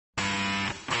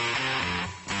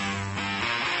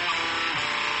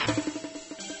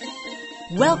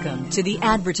Welcome to The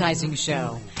Advertising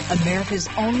Show, America's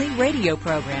only radio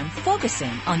program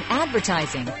focusing on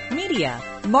advertising, media,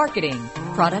 marketing,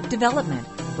 product development,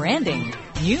 branding,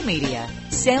 new media,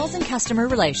 sales, and customer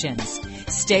relations.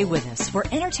 Stay with us for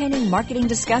entertaining marketing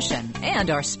discussion and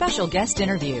our special guest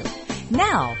interview.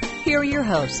 Now, here are your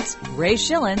hosts, Ray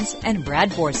Schillens and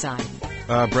Brad Forsythe.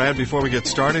 Brad, before we get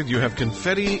started, you have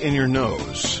confetti in your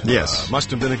nose. Yes.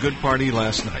 Must have been a good party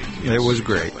last night. Yes, it was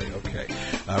great. Okay.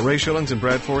 Ray Schillens and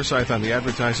Brad Forsythe on The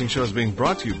Advertising Show is being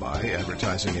brought to you by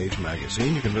Advertising Age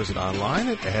Magazine. You can visit online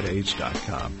at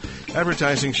adage.com.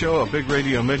 Advertising Show, a Big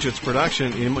Radio Midgets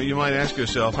production. You might ask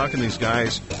yourself, how can these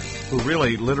guys who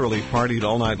really literally partied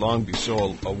all night long be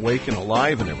so awake and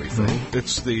alive and everything? Mm-hmm.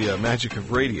 It's the magic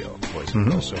of radio, boys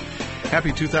and girls. So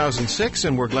happy 2006,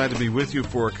 and we're glad to be with you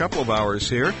for a couple of hours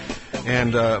here.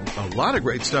 And a lot of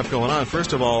great stuff going on.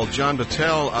 First of all, John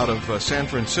Battelle out of San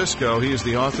Francisco. He is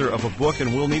the author of a book,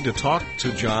 and we'll need to talk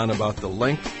to John about the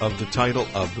length of the title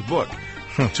of the book.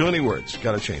 Too many words.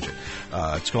 Got to change it.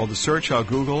 It's called The Search, How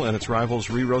Google and Its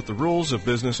Rivals Rewrote the Rules of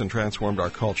Business and Transformed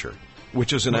Our Culture,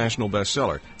 which is a national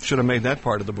bestseller. Should have made that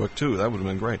part of the book, too. That would have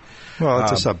been great. Well,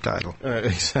 it's a subtitle.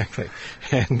 Exactly.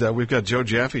 And we've got Joe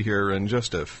Jaffe here in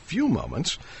just a few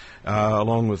moments,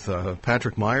 along with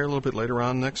Patrick Meyer a little bit later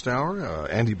on next hour.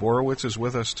 Andy Borowitz is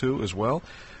with us, too, as well.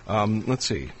 Let's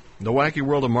see. The Wacky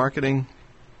World of Marketing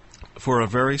for a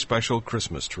Very Special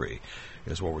Christmas Tree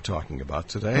is what we're talking about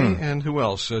today. And who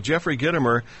else? Jeffrey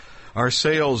Gittimer, our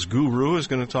sales guru, is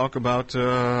going to talk about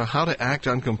how to act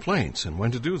on complaints and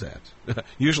when to do that.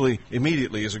 Usually,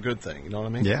 immediately is a good thing. You know what I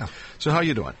mean? Yeah. So how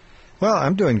you doing? Well,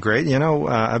 I'm doing great. You know,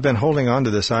 I've been holding on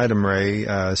to this item,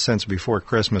 Ray, since before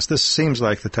Christmas. This seems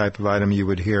like the type of item you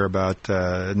would hear about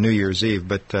New Year's Eve,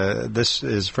 but this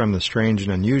is from the strange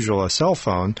and unusual. A cell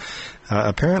phone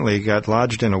apparently got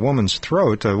lodged in a woman's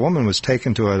throat. A woman was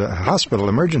taken to a hospital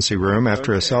emergency room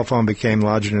after a cell phone became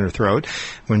lodged in her throat.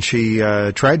 When she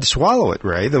tried to swallow it,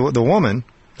 Ray, the woman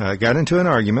got into an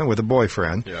argument with a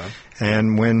boyfriend. Yeah.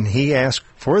 And when he asked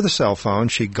for the cell phone,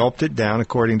 she gulped it down,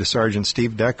 according to Sergeant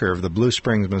Steve Decker of the Blue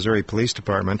Springs, Missouri Police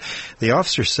Department. The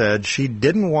officer said she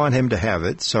didn't want him to have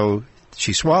it, so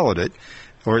she swallowed it,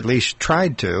 or at least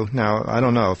tried to. Now, I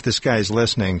don't know. If this guy's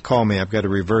listening, call me. I've got a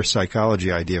reverse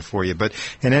psychology idea for you. But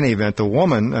in any event, the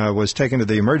woman was taken to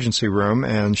the emergency room,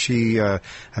 and she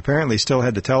apparently still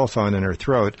had the telephone in her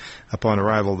throat. Upon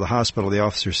arrival at the hospital, the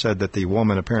officer said that the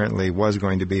woman apparently was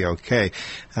going to be okay.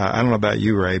 I don't know about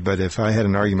you, Ray, but if I had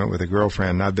an argument with a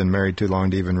girlfriend, and I've been married too long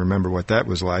to even remember what that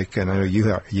was like, and I know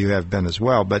you have been as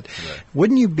well, but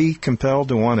wouldn't you be compelled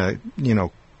to want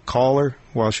to, call her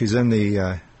while she's in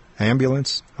the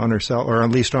ambulance on her cell, or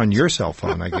at least on your cell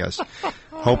phone, I guess,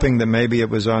 hoping that maybe it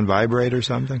was on vibrate or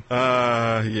something?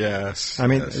 Yes. I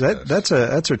mean, yes. That's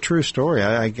a true story.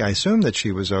 I assume that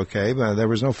she was okay, but there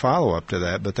was no follow-up to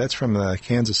that, but that's from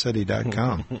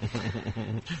kansascity.com.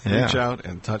 Reach out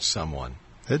and touch someone.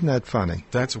 Isn't that funny?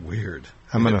 That's weird.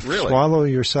 I'm going to swallow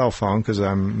your cell phone because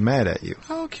I'm mad at you.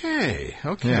 Okay.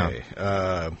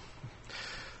 Yeah.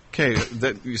 Okay,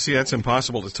 you see, that's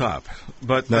impossible to top,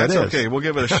 but that's okay. We'll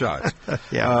give it a shot.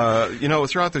 Yeah.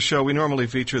 Throughout the show, we normally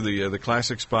feature the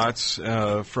classic spots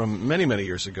from many, many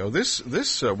years ago.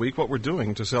 This week, what we're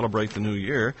doing to celebrate the new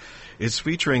year is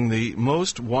featuring the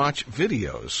most watched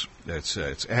videos.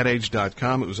 It's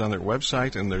adage.com. It was on their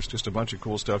website, and there's just a bunch of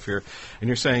cool stuff here. And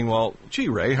you're saying, well, gee,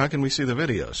 Ray, how can we see the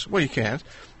videos? Well, you can't.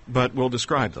 But we'll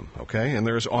describe them, okay? And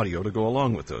there's audio to go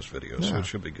along with those videos, so it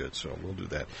should be good. So we'll do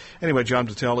that. Anyway, John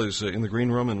Battelle is in the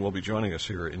green room and will be joining us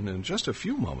here in just a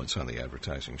few moments on the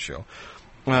Advertising Show.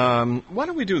 Why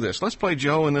don't we do this? Let's play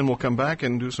Joe, and then we'll come back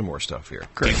and do some more stuff here.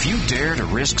 Great. If you dare to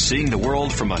risk seeing the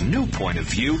world from a new point of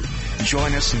view,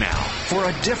 join us now for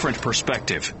A Different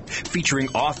Perspective, featuring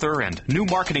author and new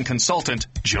marketing consultant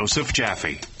Joseph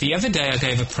Jaffe. The other day I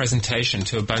gave a presentation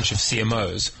to a bunch of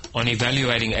CMOs on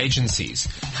evaluating agencies,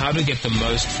 how to get the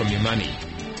most from your money.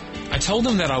 I told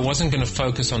them that I wasn't going to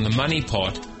focus on the money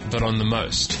part, but on the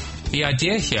most. The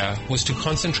idea here was to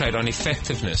concentrate on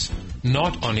effectiveness,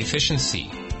 not on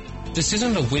efficiency. This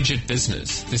isn't a widget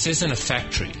business. This isn't a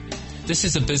factory. This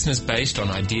is a business based on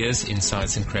ideas,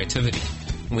 insights, and creativity.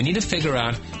 We need to figure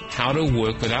out how to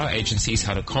work with our agencies,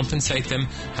 how to compensate them,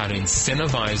 how to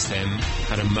incentivize them,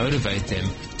 how to motivate them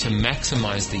to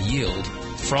maximize the yield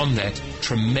from that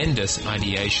tremendous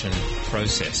ideation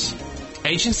process.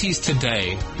 Agencies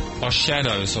today are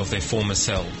shadows of their former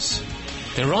selves.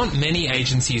 There aren't many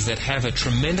agencies that have a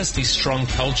tremendously strong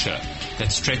culture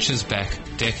that stretches back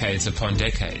decades upon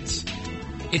decades.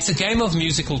 It's a game of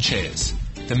musical chairs.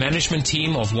 The management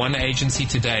team of one agency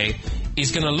today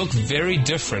is going to look very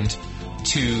different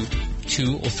to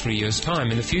 2 or 3 years'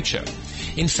 time in the future.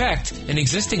 In fact, an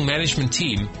existing management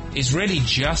team is really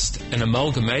just an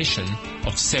amalgamation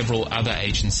of several other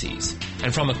agencies.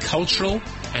 And from a cultural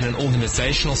and an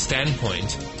organizational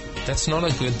standpoint, that's not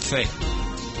a good thing.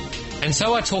 And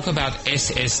so I talk about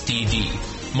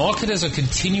SSDD. Marketers are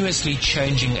continuously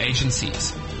changing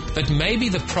agencies. But maybe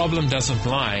the problem doesn't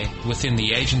lie within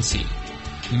the agency.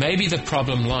 Maybe the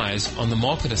problem lies on the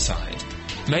marketer side.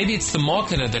 Maybe it's the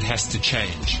marketer that has to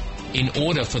change in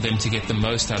order for them to get the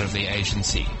most out of the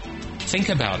agency. Think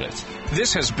about it.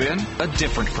 This has been A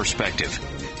Different Perspective,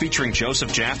 featuring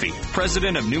Joseph Jaffe,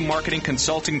 president of new marketing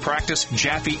consulting practice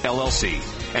Jaffe LLC,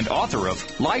 and author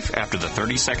of Life After the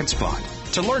 30-Second Spot.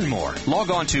 To learn more, log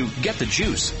on to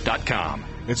getthejuice.com.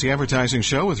 It's the Advertising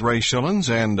Show with Ray Schillens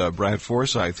and Brad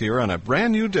Forsythe here on a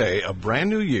brand new day, a brand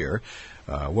new year.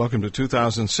 Welcome to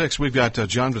 2006. We've got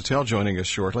John Battelle joining us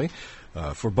shortly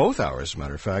for both hours, as a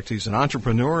matter of fact. He's an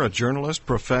entrepreneur, a journalist,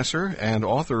 professor, and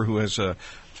author who has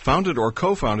founded or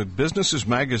co-founded businesses,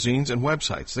 magazines, and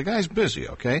websites. The guy's busy,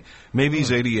 okay? Maybe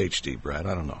he's ADHD, Brad.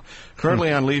 I don't know.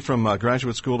 Currently on leave from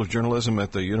Graduate School of Journalism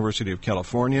at the University of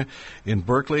California in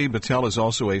Berkeley. Battelle is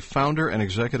also a founder and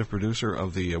executive producer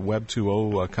of the Web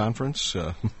 2.0 conference.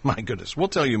 My goodness. We'll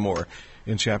tell you more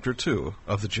in Chapter 2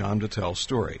 of the John Battelle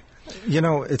story. You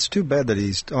know, it's too bad that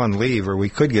he's on leave, or we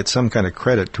could get some kind of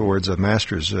credit towards a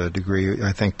master's degree,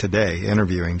 I think, today,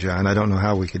 interviewing John. I don't know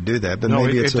how we could do that, but no,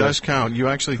 maybe it does count. You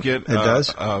actually get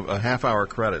a half-hour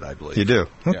credit, I believe. You do?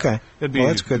 Okay. Yeah. It'd be, well,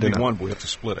 that's good to know. One, we have to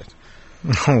split it.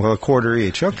 Well, a quarter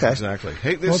each. Okay. Exactly.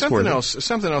 Hey, there's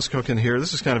something else cooking here.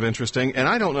 This is kind of interesting, and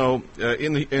I don't know.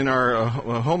 In our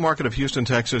home market of Houston,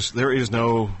 Texas, there is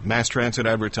no mass transit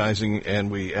advertising,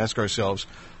 and we ask ourselves,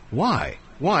 why?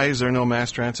 Why is there no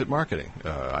mass transit marketing?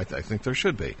 I think there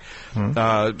should be.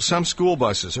 Some school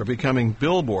buses are becoming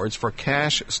billboards for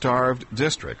cash-starved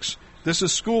districts. This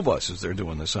is school buses they're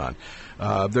doing this on.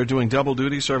 They're doing double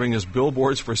duty, serving as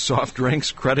billboards for soft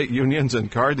drinks, credit unions,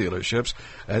 and car dealerships.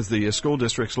 As the school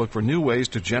districts look for new ways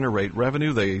to generate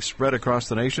revenue, they spread across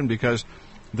the nation because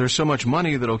there's so much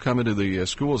money that will come into the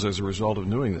schools as a result of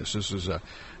doing this. This is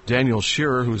Daniel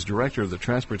Shearer, who's director of the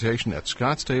transportation at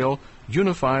Scottsdale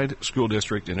Unified School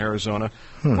District in Arizona.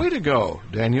 Way to go,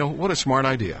 Daniel. What a smart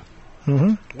idea.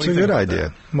 It's a good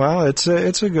idea. Well, it's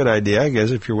a good idea, I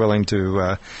guess, if you're willing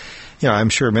to. I'm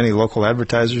sure many local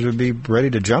advertisers would be ready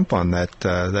to jump on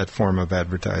that form of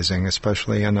advertising,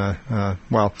 especially in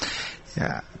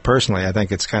personally, I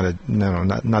think it's kind of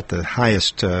not the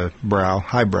highest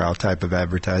highbrow type of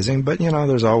advertising, but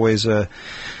there's always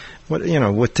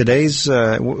with today's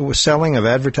selling of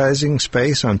advertising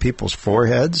space on people's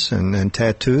foreheads and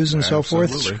tattoos and so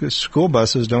forth, school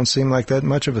buses don't seem like that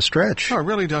much of a stretch. No, it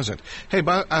really doesn't. Hey,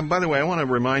 by the way, I want to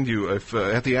remind you, if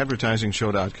at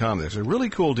theadvertisingshow.com, there's a really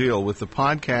cool deal with the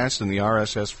podcast and the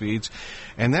RSS feeds,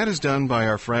 and that is done by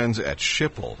our friends at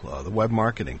Schipul, the web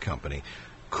marketing company.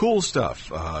 Cool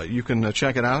stuff. You can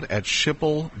check it out at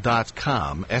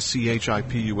schipul.com,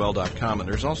 schipul.com. And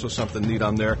there's also something neat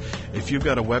on there. If you've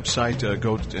got a website,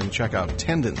 go and check out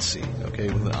Tendency, okay,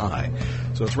 with an I.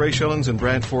 So it's Ray Schillens and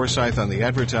Brad Forsythe on The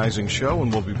Advertising Show,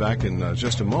 and we'll be back in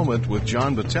just a moment with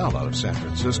John Battelle out of San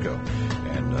Francisco.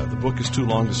 And the book is too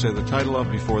long to say the title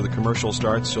of before the commercial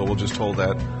starts, so we'll just hold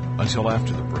that until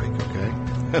after the break,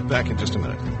 okay? Back in just a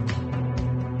minute.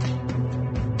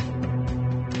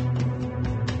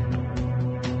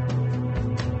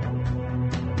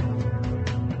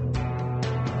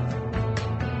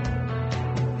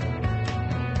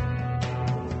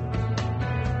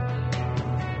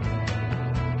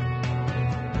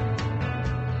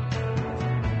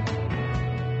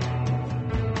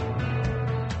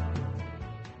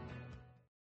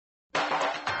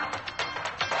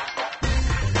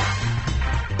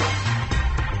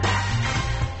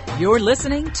 You're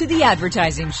listening to The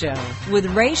Advertising Show with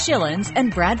Ray Schillens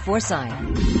and Brad Forsythe.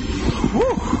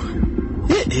 Whew.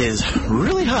 It is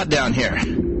really hot down here.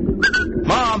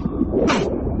 Mom!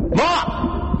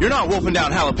 Mom! You're not wolfing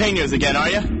down jalapenos again, are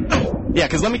you? Yeah,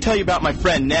 because let me tell you about my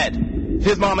friend Ned.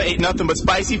 His mama ate nothing but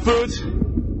spicy foods.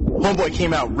 Homeboy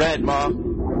came out red, Ma.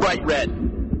 Bright red.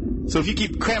 So if you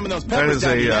keep cramming those peppers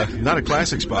that is not a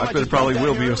classic spot, but it probably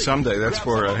will be someday. That's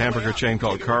for a hamburger chain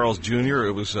called Carl's Jr.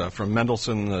 It was from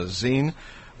Mendelssohn Zine.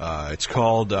 It's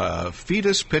called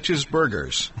Fetus Pitches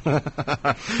Burgers,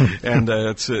 and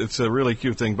it's a really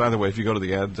cute thing. By the way, if you go to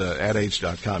the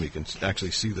adage.com, you can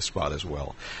actually see the spot as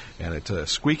well. And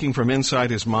it's squeaking from inside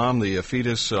his mom, the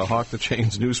fetus hawked the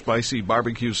chain's new spicy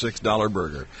barbecue $6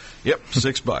 burger. Yep,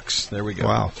 $6. There we go.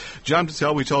 Wow. John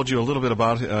Battelle, we told you a little bit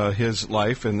about his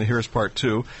life, and here's part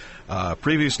two.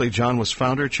 Previously, John was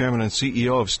founder, chairman, and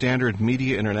CEO of Standard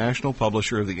Media International,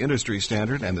 publisher of the Industry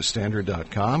Standard and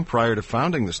TheStandard.com. Prior to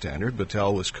founding The Standard,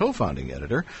 Battelle was co-founding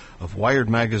editor of Wired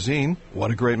Magazine,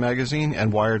 what a great magazine,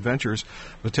 and Wired Ventures.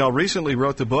 Battelle recently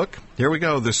wrote the book, here we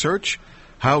go, The Search,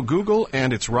 How Google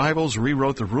and Its Rivals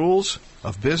Rewrote the Rules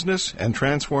of Business and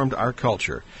Transformed Our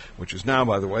Culture, which is now,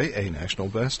 by the way, a national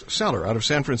bestseller. Out of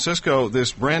San Francisco,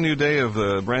 this brand new day of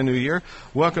the brand new year,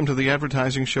 welcome to the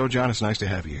Advertising Show. John, it's nice to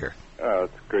have you here.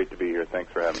 It's great to be here.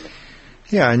 Thanks for having me.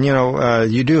 Yeah, and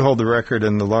you do hold the record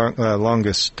in the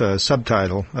longest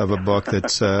subtitle of a book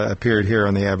that's appeared here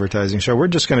on the Advertising Show. We're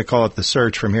just going to call it The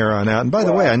Search from here on out. And by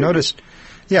the way, I noticed,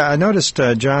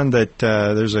 John, that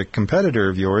there's a competitor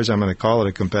of yours. I'm going to call it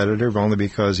a competitor only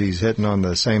because he's hitting on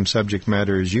the same subject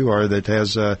matter as you are, that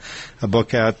has a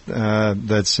book out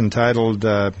that's entitled,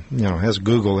 has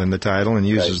Google in the title and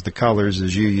uses the colors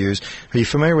as you use. Are you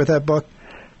familiar with that book?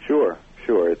 Sure.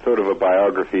 It's sort of a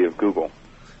biography of Google.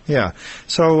 Yeah.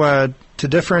 So to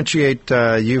differentiate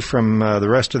you from the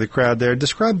rest of the crowd there,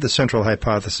 describe the central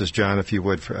hypothesis, John, if you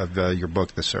would, of your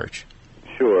book, The Search.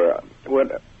 Sure.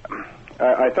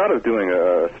 I thought of doing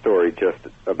a story just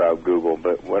about Google,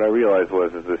 but what I realized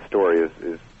was this story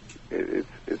is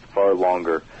far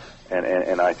longer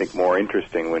and I think more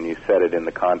interesting when you set it in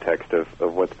the context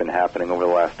of what's been happening over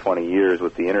the last 20 years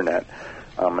with the Internet,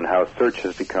 and how search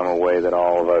has become a way that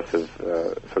all of us have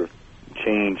sort of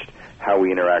changed how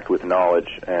we interact with knowledge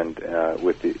and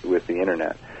with the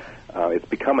Internet. It's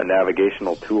become a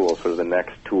navigational tool, sort of the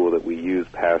next tool that we use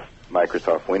past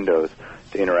Microsoft Windows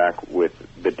to interact with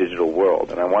the digital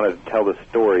world. And I wanted to tell the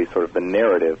story, sort of the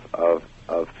narrative of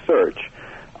search,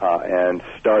 and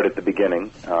start at the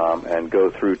beginning and go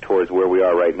through towards where we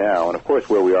are right now. And, of course,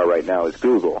 where we are right now is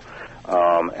Google.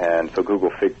 And so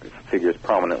Google figures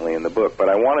prominently in the book. But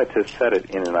I wanted to set it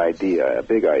in an idea, a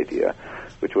big idea,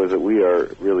 which was that we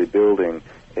are really building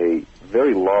a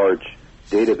very large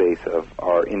database of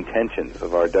our intentions,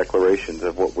 of our declarations,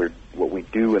 of what we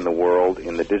do in the world,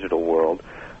 in the digital world,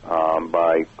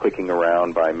 by clicking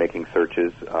around, by making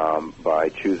searches, by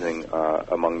choosing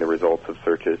among the results of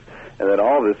searches. And then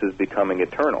all this is becoming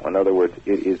eternal. In other words,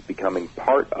 it is becoming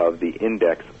part of the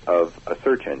index of a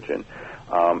search engine,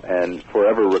 and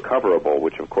forever recoverable,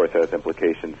 which of course has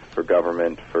implications for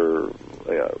government, for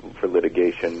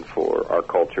litigation, for our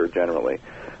culture generally.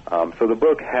 So the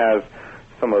book has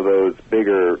some of those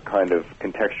bigger kind of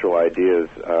contextual ideas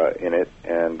in it,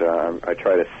 and I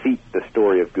try to seat the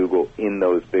story of Google in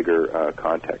those bigger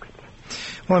contexts.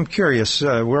 Well, I'm curious.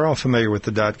 We're all familiar with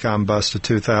the dot-com bust of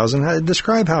 2000.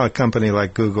 Describe how a company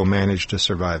like Google managed to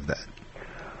survive that.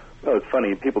 Well, it's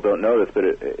funny. People don't know this, but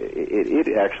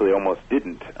it actually almost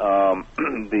didn't.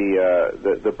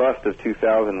 The bust of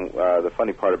 2000, the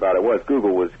funny part about it was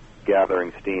Google was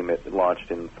gathering steam. It launched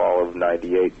in fall of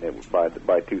 '98, and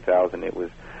by 2000 it was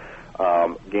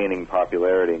gaining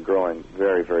popularity and growing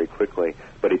very, very quickly,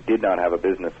 but it did not have a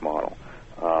business model.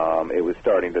 It was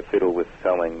starting to fiddle with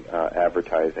selling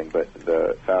advertising, but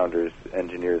the founders,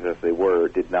 engineers as they were,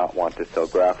 did not want to sell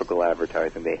graphical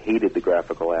advertising. They hated the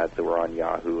graphical ads that were on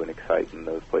Yahoo and Excite and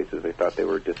those places. They thought they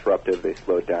were disruptive. They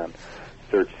slowed down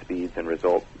search speeds and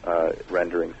result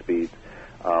rendering speeds.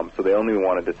 So they only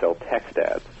wanted to sell text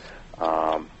ads.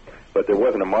 But there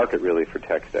wasn't a market really for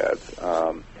text ads.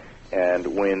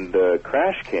 And when the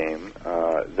crash came,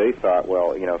 they thought,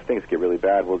 well, if things get really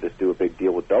bad, we'll just do a big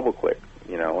deal with DoubleClick,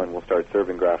 and we'll start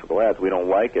serving graphical ads. We don't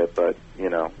like it, but,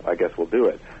 I guess we'll do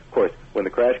it. Of course, when the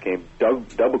crash came,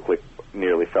 DoubleClick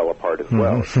nearly fell apart as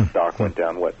well. Stock went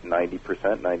down, 90%,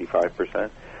 95%?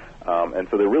 And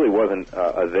so there really wasn't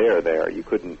a there. You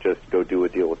couldn't just go do a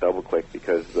deal with DoubleClick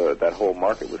because that whole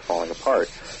market was falling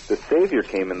apart. The savior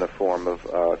came in the form of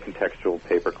contextual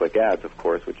pay-per-click ads, of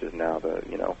course, which is now the,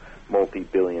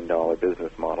 multi-billion-dollar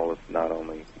business model of not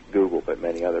only Google but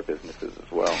many other businesses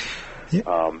as well.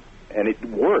 Yeah. And it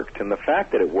worked, and the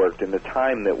fact that it worked in the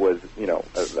time that was,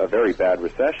 a very bad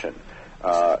recession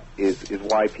is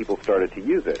why people started to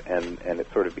use it, and it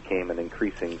sort of became an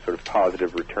increasing sort of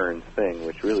positive returns thing,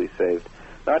 which really saved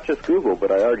not just Google, but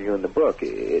I argue in the book,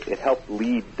 it helped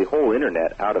lead the whole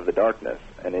Internet out of the darkness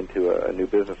and into a new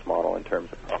business model in terms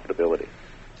of profitability.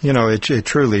 It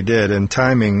truly did, and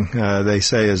timing, they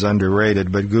say, is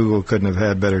underrated, but Google couldn't have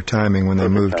had better timing when they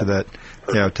moved to that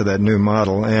to that new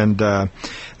model. And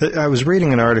I was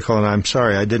reading an article, and I'm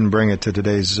sorry I didn't bring it to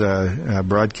today's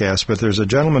broadcast, but there's a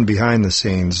gentleman behind the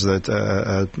scenes, that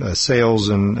a sales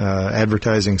and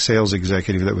advertising sales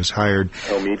executive that was hired.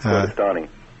 Omid Kordestani.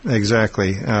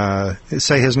 Exactly.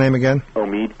 Say his name again.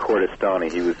 Omid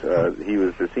Kordestani. He was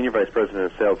the senior vice president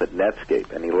of sales at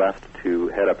Netscape, and he left to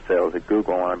head up sales at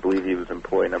Google. And I believe he was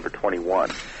employee number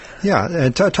 21. Yeah,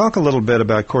 and talk a little bit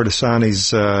about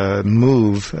Kordestani's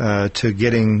move to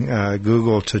getting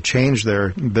Google to change their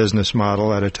business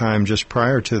model at a time just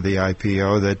prior to the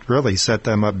IPO that really set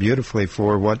them up beautifully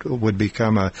for what would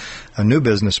become a new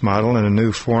business model and a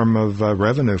new form of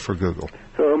revenue for Google.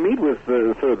 So Omid was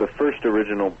sort of the first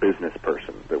original business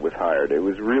person that was hired. It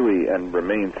was really, and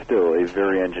remains still, a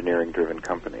very engineering-driven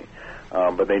company.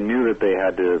 But they knew that they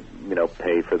had to,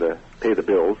 pay the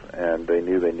bills, and they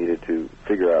knew they needed to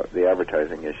figure out the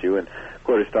advertising issue. And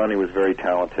Kordestani was very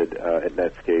talented at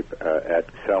Netscape at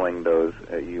selling those,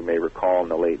 you may recall in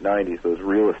the late 90s, those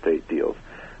real estate deals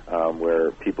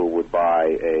where people would buy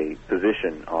a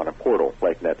position on a portal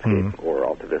like Netscape or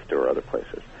Alta Vista or other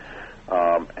places.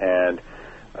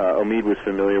 Omid was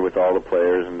familiar with all the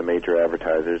players and the major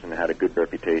advertisers and had a good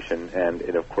reputation, and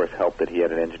it, of course, helped that he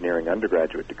had an engineering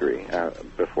undergraduate degree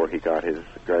before he got his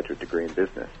graduate degree in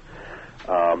business.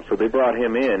 So they brought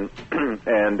him in,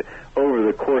 and over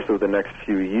the course of the next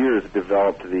few years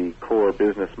developed the core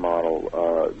business model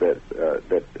that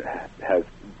has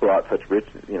brought such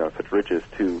riches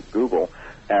to Google.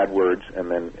 AdWords,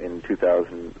 and then in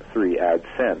 2003,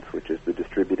 AdSense, which is the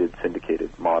distributed syndicated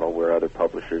model where other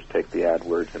publishers take the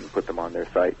AdWords and put them on their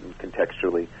site, and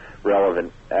contextually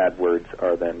relevant AdWords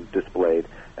are then displayed,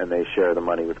 and they share the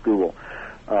money with Google.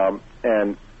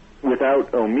 And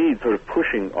without Omid sort of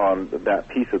pushing on that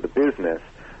piece of the business,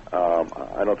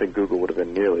 I don't think Google would have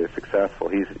been nearly as successful.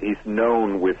 He's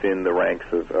known within the ranks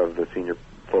of the senior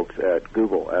folks at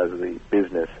Google as the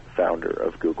business founder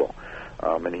of Google.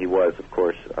 And he was, of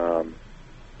course,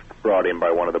 brought in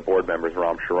by one of the board members,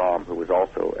 Ram Shriram, who was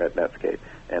also at Netscape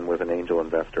and was an angel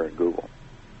investor in Google.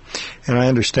 And I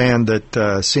understand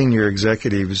that senior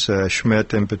executives,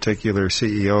 Schmidt in particular,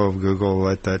 CEO of Google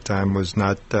at that time, was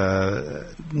not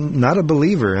a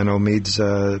believer in Omid's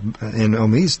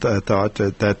thought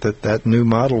that new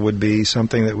model would be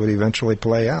something that would eventually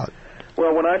play out.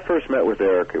 Well, when I first met with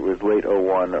Eric, it was late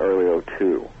 01, early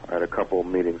 02. I had a couple of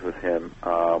meetings with him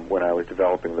when I was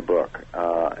developing the book,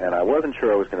 and I wasn't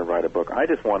sure I was going to write a book. I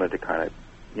just wanted to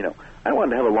I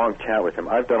wanted to have a long chat with him.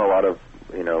 I've done a lot of,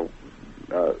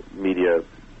 media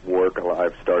work.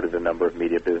 I've started a number of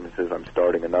media businesses. I'm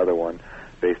starting another one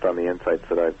based on the insights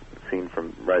that I've seen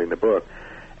from writing the book.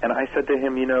 And I said to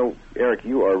him, Eric,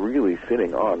 you are really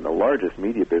sitting on the largest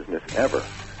media business ever,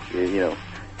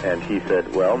 And he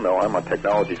said, well, no, I'm a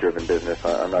technology-driven business.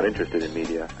 I'm not interested in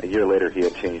media. A year later, he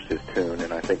had changed his tune,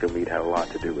 and I think Omid had a lot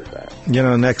to do with that.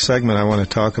 Next segment, I want to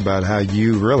talk about how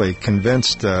you really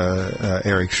convinced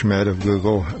Eric Schmidt of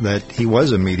Google that he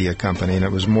was a media company, and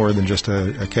it was more than just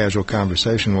a casual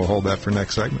conversation. We'll hold that for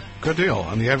next segment. Good deal.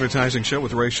 On the Advertising Show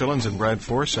with Ray Schillens and Brad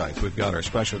Forsythe, we've got our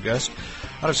special guest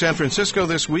out of San Francisco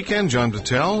this weekend, John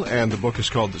Battelle, and the book is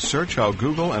called The Search, How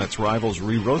Google and Its Rivals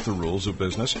Rewrote the Rules of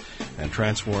Business and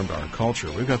Transformed Our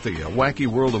Culture. We've got the wacky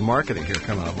world of marketing here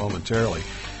coming up momentarily.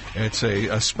 It's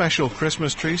a special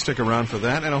Christmas tree. Stick around for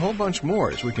that and a whole bunch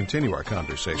more as we continue our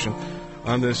conversation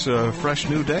on this fresh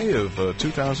new day of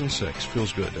 2006.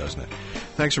 Feels good, doesn't it?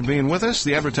 Thanks for being with us.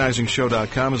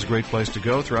 TheAdvertisingShow.com is a great place to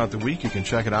go throughout the week. You can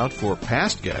check it out for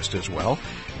past guests as well,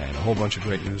 and a whole bunch of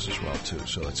great news as well, too.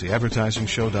 So it's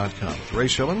TheAdvertisingShow.com with Ray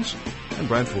Schillens and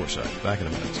Brad Forsythe. Back in a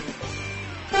minute.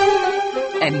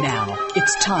 And now,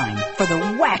 it's time for the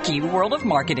wacky world of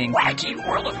marketing. Wacky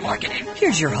world of marketing.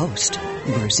 Here's your host,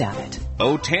 Bruce Abbott.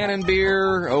 O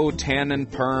Tannenbeer, O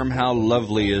Tannen Perm, how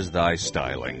lovely is thy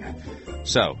styling.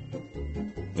 So,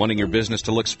 wanting your business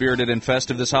to look spirited and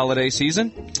festive this holiday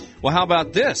season? Well, how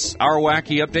about this? Our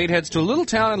wacky update heads to a little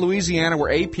town in Louisiana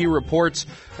where AP reports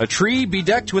a tree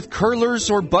bedecked with curlers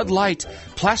or Bud Light,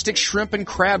 plastic shrimp and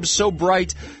crabs so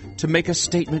bright to make a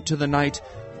statement to the night.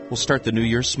 We'll start the new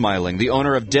year smiling. The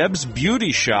owner of Deb's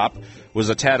Beauty Shop was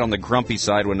a tad on the grumpy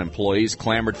side when employees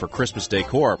clamored for Christmas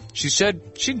decor. She said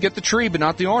she'd get the tree but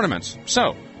not the ornaments.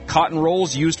 So, cotton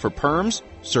rolls used for perms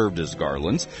served as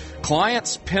garlands.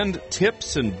 Clients pinned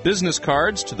tips and business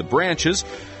cards to the branches.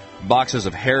 Boxes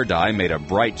of hair dye made a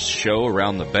bright show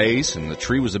around the base, and the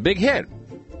tree was a big hit.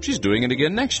 She's doing it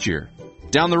again next year.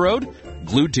 Down the road,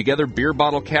 glued together beer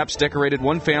bottle caps decorated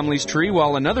one family's tree,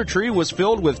 while another tree was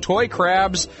filled with toy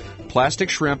crabs, plastic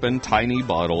shrimp, and tiny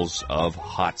bottles of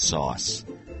hot sauce.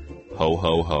 Ho,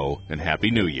 ho, ho, and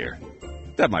Happy New Year.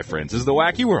 That, my friends, is the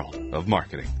wacky world of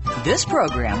marketing. This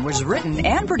program was written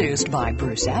and produced by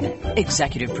Bruce Abbott,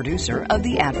 executive producer of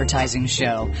The Advertising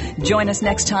Show. Join us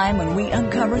next time when we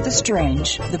uncover the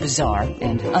strange, the bizarre,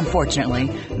 and unfortunately,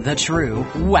 the true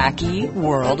wacky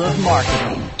world of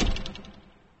marketing.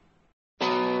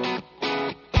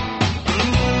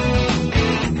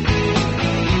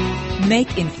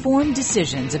 Make informed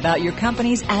decisions about your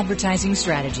company's advertising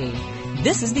strategy.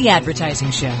 This is The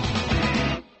Advertising Show.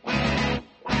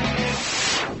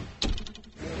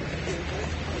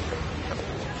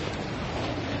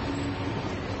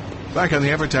 Back on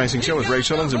The Advertising Show with Ray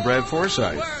Shillings and Brad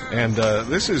Forsythe. And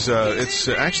this is, it's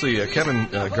actually Kevin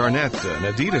Garnett,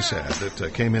 an Adidas ad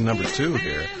that came in number 2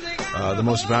 here. The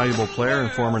most valuable player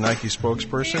and former Nike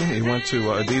spokesperson. He went to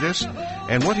Adidas.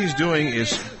 And what he's doing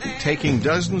is taking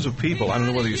dozens of people, I don't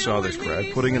know whether you saw this,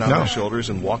 Brad, putting it on their shoulders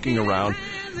and walking around.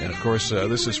 And, of course,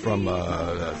 this is from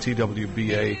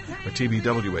TWBA or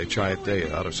TBWA Chiat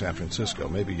Day out of San Francisco.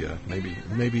 Maybe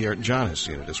John has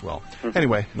seen it as well.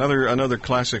 Anyway, another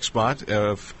classic spot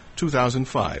of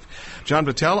 2005. John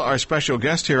Battelle, our special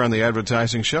guest here on The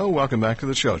Advertising Show. Welcome back to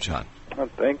the show, John.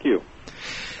 Thank you.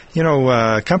 You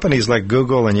know, companies like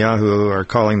Google and Yahoo are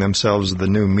calling themselves the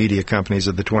new media companies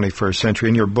of the 21st century.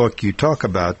 In your book, you talk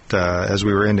about, as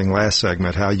we were ending last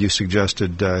segment, how you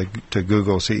suggested to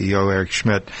Google CEO Eric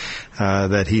Schmidt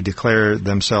that he declare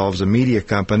themselves a media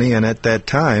company. And at that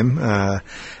time,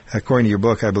 according to your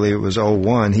book, I believe it was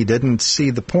 2001, he didn't see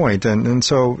the point. And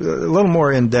so a little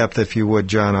more in-depth, if you would,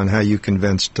 John, on how you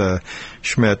convinced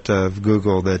Schmidt of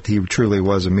Google that he truly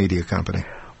was a media company.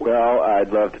 Well,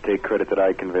 I'd love to take credit that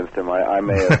I convinced him. I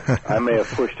may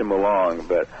have pushed him along,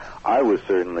 but I was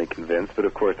certainly convinced. But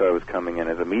of course, I was coming in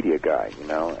as a media guy, you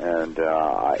know. And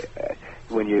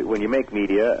when you make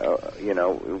media, you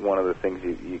know, one of the things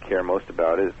you care most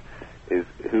about is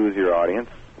who's your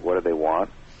audience, what do they want,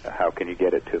 how can you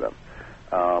get it to them.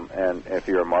 And if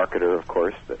you're a marketer, of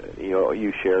course,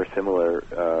 you share a similar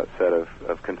set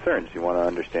of concerns. You want to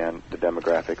understand the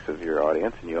demographics of your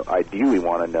audience, and you ideally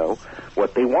want to know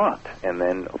what they want. And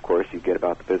then, of course, you get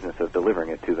about the business of delivering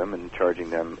it to them and charging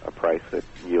them a price that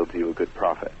yields you a good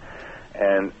profit.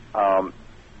 And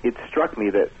it struck me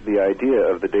that the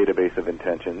idea of the database of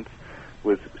intentions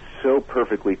was so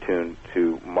perfectly tuned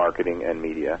to marketing and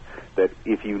media that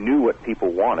if you knew what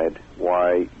people wanted,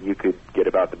 why, you could get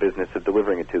about the business of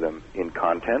delivering it to them in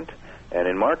content and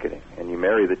in marketing. And you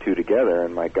marry the two together,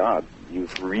 and my God,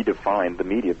 you've redefined the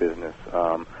media business.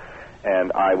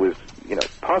 And I was, you know,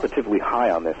 positively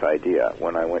high on this idea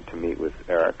when I went to meet with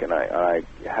Eric, and I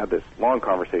had this long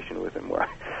conversation with him where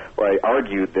I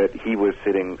argued that he was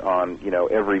sitting on, you know,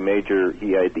 every major,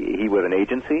 he was an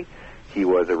agency, he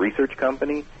was a research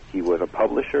company, he was a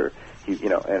publisher,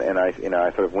 and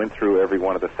I sort of went through every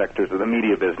one of the sectors of the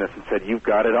media business and said, you've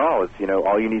got it all. It's, you know,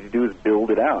 all you need to do is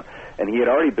build it out. And he had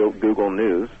already built Google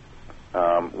News,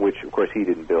 which, of course, he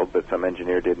didn't build, but some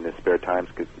engineer did in his spare time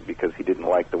because he didn't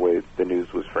like the way the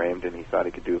news was framed, and he thought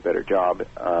he could do a better job.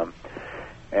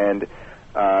 And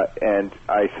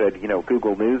I said, you know,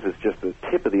 Google News is just the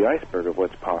tip of the iceberg of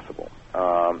what's possible.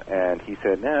 And he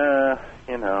said, nah,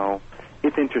 you know,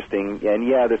 it's interesting, and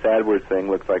yeah, this AdWords thing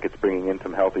looks like it's bringing in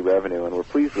some healthy revenue, and we're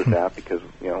pleased with that because,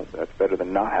 you know, that's better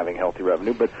than not having healthy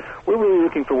revenue, but we're really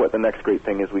looking for what the next great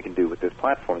thing is we can do with this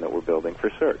platform that we're building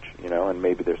for search, you know, and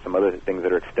maybe there's some other things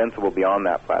that are extensible beyond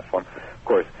that platform. Of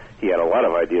course, he had a lot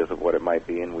of ideas of what it might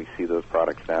be, and we see those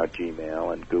products now,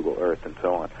 Gmail and Google Earth and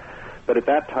so on. But at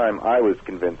that time, I was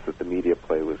convinced that the media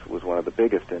play was one of the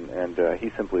biggest, and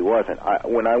he simply wasn't.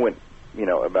 When I went, you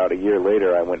know, about a year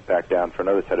later, I went back down for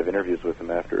another set of interviews with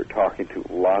him after talking to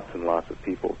lots and lots of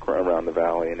people around the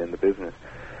valley and in the business.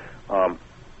 And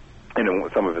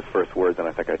some of his first words, and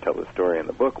I think I tell the story in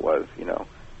the book, was, you know,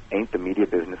 ain't the media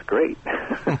business great?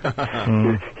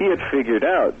 He had figured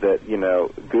out that, you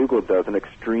know, Google does an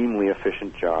extremely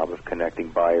efficient job of connecting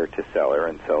buyer to seller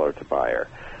and seller to buyer.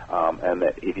 And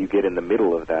that if you get in the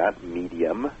middle of that,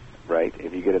 medium, right,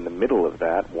 if you get in the middle of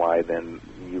that, why then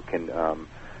you can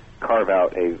carve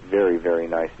out a very, very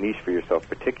nice niche for yourself,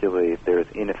 particularly if there's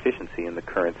inefficiency in the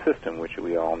current system, which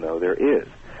we all know there is.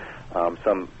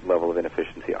 Some level of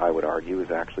inefficiency, I would argue,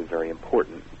 is actually very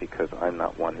important because I'm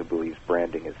not one who believes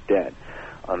branding is dead.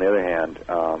 On the other hand,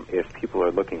 if people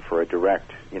are looking for a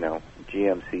direct, you know,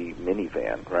 GMC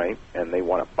minivan, right, and they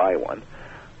want to buy one,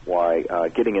 why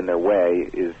getting in their way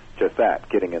is just that,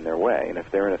 getting in their way. And if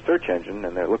they're in a search engine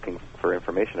and they're looking for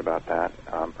information about that,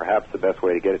 perhaps the best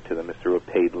way to get it to them is through a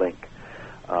paid link.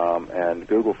 And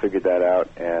Google figured that out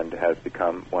and has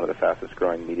become one of the fastest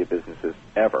growing media businesses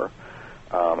ever.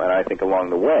 And I think along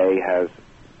the way has,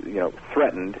 you know,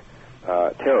 threatened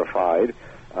terrified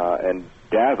and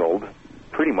dazzled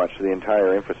pretty much the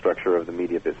entire infrastructure of the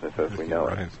media business as we know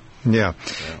it. Yeah,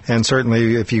 and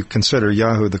certainly if you consider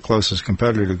Yahoo the closest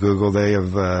competitor to Google, they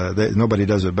have nobody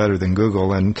does it better than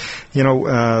Google. And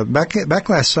back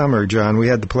last summer, John, we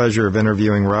had the pleasure of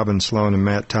interviewing Robin Sloan and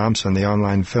Matt Thompson, the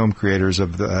online film creators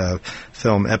of the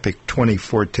film Epic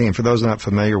 2014. For those not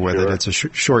familiar with it, it's a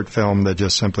short film that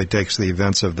just simply takes the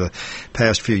events of the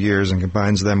past few years and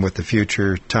combines them with the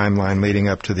future timeline leading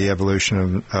up to the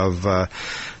evolution of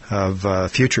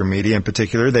future media in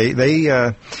particular.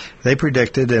 They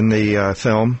predicted in the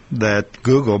film that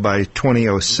Google by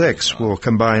 2006 will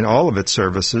combine all of its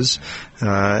services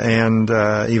and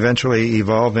eventually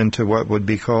evolve into what would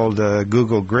be called a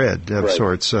Google Grid of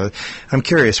sorts. I'm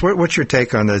curious, what's your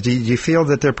take on that? Do you feel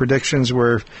that their predictions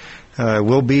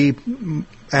will be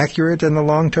accurate in the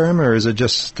long term, or is it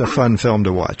just a fun film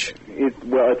to watch?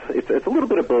 It's a little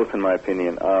bit of both, in my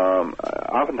opinion.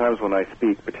 Oftentimes when I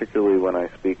speak, particularly when I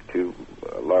speak to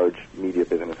large media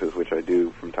businesses, which I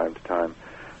do from time to time,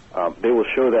 they will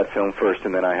show that film first,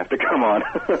 and then I have to come on.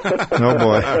 Oh,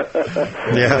 boy.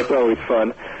 Yeah. That's always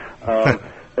fun. And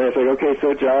it's like, okay,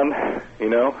 so, John,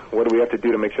 what do we have to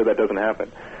do to make sure that doesn't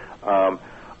happen?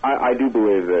 I do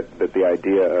believe that the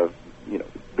idea of,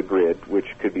 the grid, which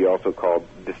could be also called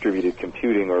distributed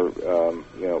computing or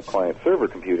client-server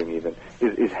computing even,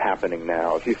 is happening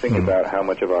now. If you think about how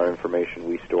much of our information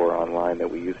we store online that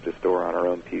we used to store on our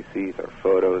own PCs, our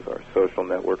photos, our social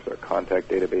networks, our contact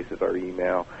databases, our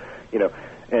email,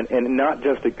 and not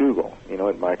just at Google, at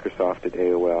Microsoft, at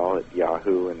AOL, at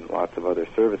Yahoo, and lots of other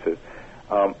services.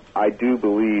 I do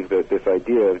believe that this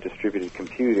idea of distributed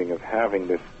computing, of having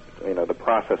this the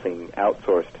processing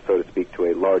outsourced, so to speak, to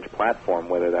a large platform,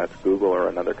 whether that's Google or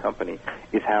another company,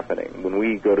 is happening. When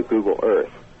we go to Google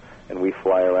Earth and we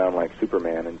fly around like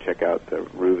Superman and check out the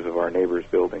roofs of our neighbors'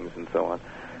 buildings and so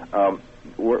on,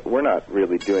 we're not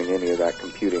really doing any of that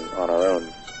computing on our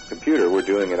own computer. We're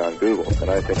doing it on Google, and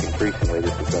I think increasingly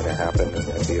this is going to happen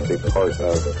and be a big part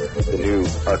of the new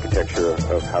architecture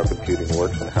of how computing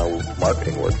works and how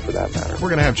marketing works, for that matter. We're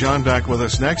going to have John back with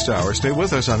us next hour. Stay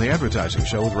with us on The Advertising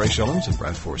Show with Ray Shillings and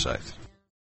Brad Forsythe.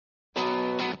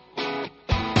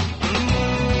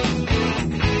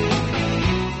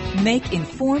 Make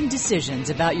informed decisions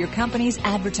about your company's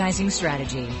advertising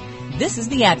strategy. This is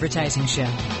The Advertising Show.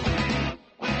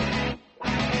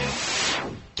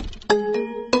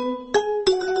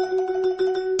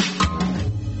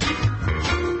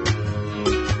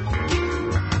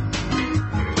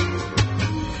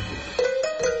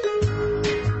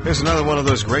 Here's another one of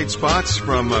those great spots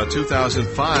from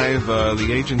 2005.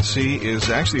 The agency is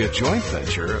actually a joint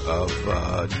venture of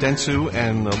Dentsu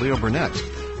and Leo Burnett.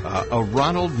 A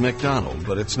Ronald McDonald,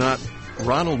 but it's not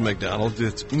Ronald McDonald,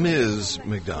 it's Ms.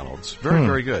 McDonald's. Very,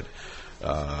 very good.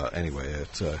 Anyway,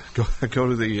 go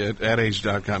to the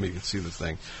adage.com, you can see the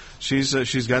thing. She's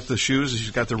got the shoes,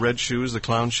 she's got the red shoes, the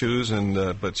clown shoes,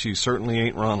 but she certainly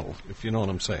ain't Ronald, if you know what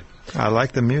I'm saying. I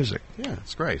like the music. Yeah,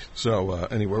 it's great. So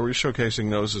anyway, we're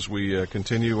showcasing those as we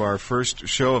continue our first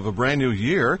show of a brand new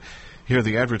year. Here,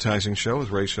 The Advertising Show with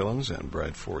Ray Shillings and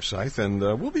Brad Forsythe. And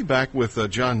we'll be back with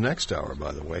John next hour,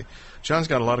 by the way. John's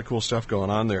got a lot of cool stuff going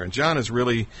on there. And John is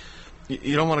really,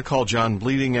 you don't want to call John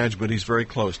bleeding edge, but he's very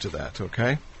close to that,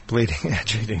 okay? Bleeding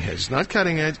edge. Bleeding edge. Not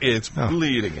cutting edge, it's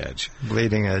bleeding edge.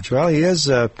 Bleeding edge. Well, he is,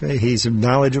 he's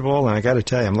knowledgeable, and I got to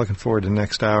tell you, I'm looking forward to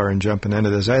next hour and jumping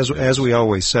into this. As we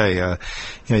always say,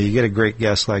 you get a great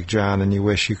guest like John, and you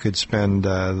wish you could spend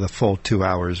the full 2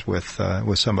 hours with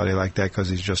somebody like that, because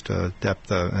he's just a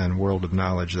depth and world of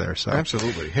knowledge there. So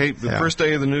absolutely. Hey, the first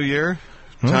day of the new year,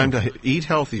 time to eat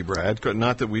healthy, Brad.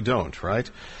 Not that we don't, right?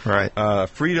 Right.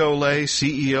 Frito-Lay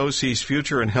CEO sees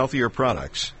future in healthier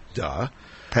products. Duh.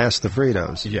 Past the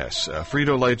Fritos. Yes.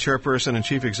 Frito-Lay chairperson and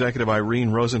chief executive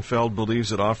Irene Rosenfeld believes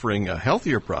that offering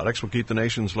healthier products will keep the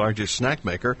nation's largest snack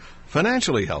maker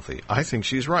financially healthy. I think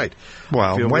she's right.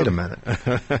 Well, wait a minute.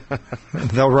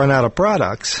 They'll run out of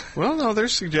products. Well, no, they're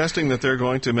suggesting that they're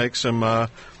going to make some a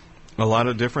lot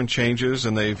of different changes,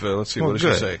 and they've, let's see, what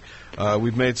does she say?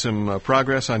 We've made some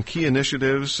progress on key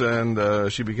initiatives, and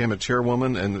she became a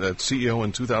chairwoman and CEO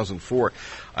in 2004.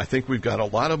 I think we've got a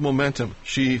lot of momentum.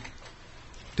 She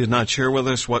did not share with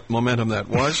us what momentum that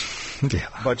was,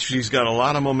 but she's got a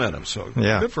lot of momentum, so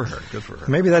good for her, good for her.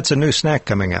 Maybe that's a new snack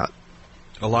coming out.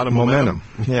 A lot of momentum?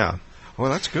 Yeah. Well,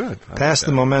 that's good. Pass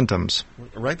the momentums.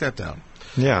 Write that down.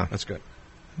 Yeah. That's good.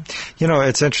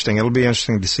 It's interesting. It'll be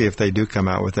interesting to see if they do come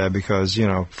out with that, because,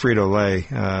 Frito-Lay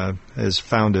is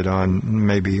founded on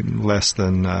maybe less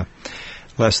than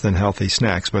less than healthy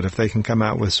snacks. But if they can come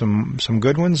out with some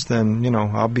good ones, then,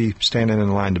 I'll be standing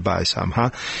in line to buy some,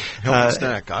 huh? Healthy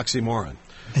snack, oxymoron.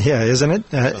 Yeah, isn't it?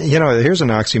 Here's an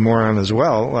oxymoron as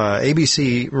well.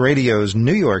 ABC Radio's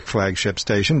New York flagship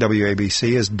station,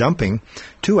 WABC, is dumping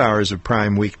 2 hours of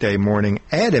prime weekday morning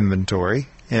ad inventory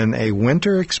in a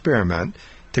winter experiment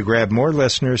to grab more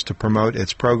listeners to promote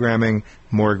its programming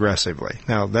more aggressively.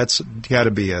 Now, that's got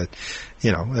to be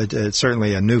it's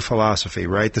certainly a new philosophy,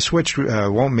 right? The switch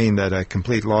won't mean that a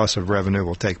complete loss of revenue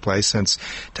will take place, since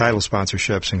title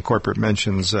sponsorships and corporate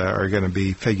mentions are going to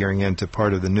be figuring into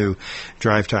part of the new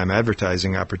drive time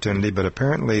advertising opportunity. But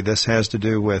apparently this has to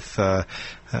do with a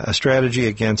strategy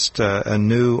against a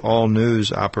new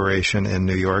all-news operation in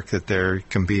New York that they're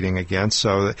competing against.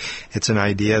 So it's an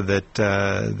idea that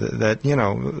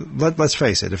let's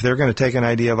face it, if they're going to take an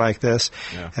idea like this,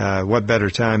 what better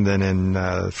time than in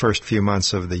the first few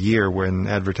months of the year when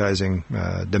advertising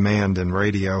demand in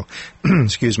radio,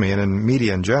 excuse me, and in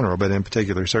media in general, but in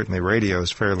particular certainly radio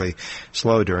is fairly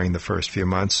slow during the first few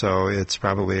months. So it's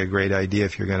probably a great idea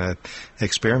if you're going to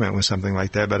experiment with something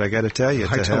like that. But I got to tell you,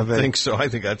 I don't think so. I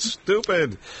think that's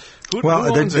stupid. Who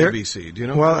owns ABC? Do you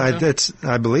know? Well,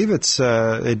 I believe it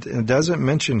doesn't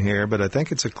mention here, but I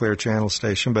think it's a Clear Channel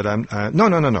station. But no.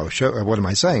 What am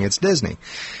I saying? It's Disney.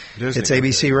 It's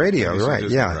ABC Radio, ABC right?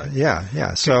 Disney, right.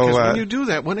 Yeah. So when you do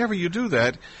that, whenever you do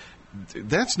that,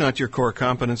 that's not your core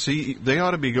competency. They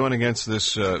ought to be going against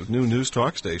this new news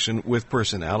talk station with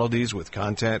personalities, with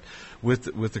content, with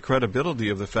the credibility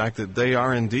of the fact that they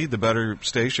are indeed the better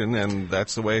station, and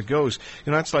that's the way it goes.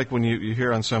 It's like when you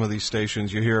hear on some of these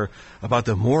stations, you hear about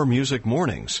the more music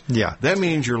mornings. Yeah. That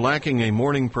means you're lacking a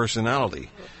morning personality.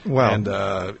 Well, and,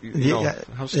 I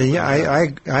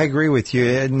agree with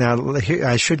you. Now,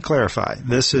 I should clarify.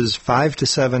 This is 5 to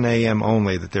 7 a.m.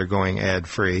 only that they're going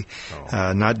ad-free,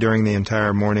 not during the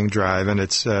entire morning drive, and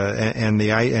it's and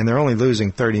they're only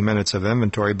losing 30 minutes of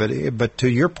inventory. But to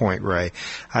your point, Ray,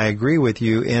 I agree with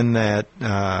you in that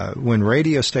when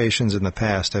radio stations in the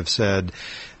past have said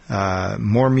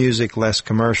more music, less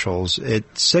commercials, it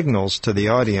signals to the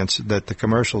audience that the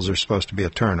commercials are supposed to be a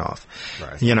turnoff.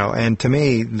 Right. And to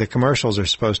me, the commercials are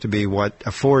supposed to be what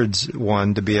affords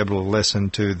one to be able to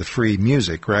listen to the free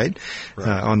music, right?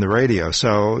 On the radio.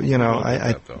 So,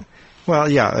 well,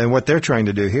 yeah, and what they're trying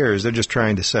to do here is they're just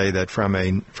trying to say that from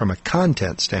a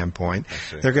content standpoint,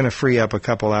 they're going to free up a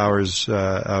couple hours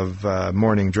of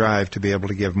morning drive to be able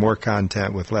to give more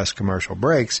content with less commercial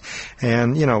breaks.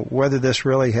 And, whether this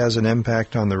really has an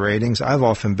impact on the ratings, I've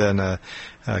often been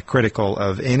critical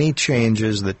of any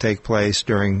changes that take place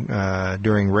during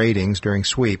ratings, during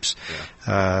sweeps,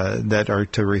 that are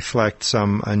to reflect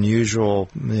some unusual,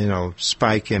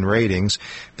 spike in ratings,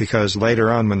 because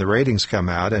later on when the ratings come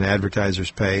out and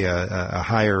advertisers pay a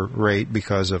higher rate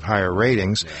because of higher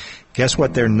ratings, guess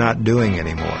what they're not doing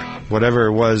anymore? Whatever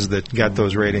it was that got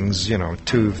those ratings,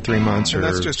 2-3 months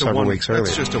or several weeks earlier.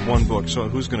 That's just a one book, so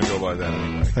who's going to go by that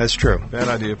anyway? That's true. Bad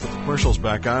idea. Put the commercials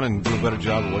back on and do a better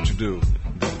job of what you do.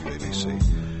 WABC.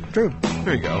 True.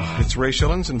 There you go. It's Ray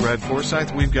Schillens and Brad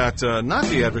Forsythe. We've got not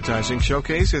the advertising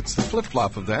showcase. It's the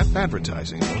flip-flop of that,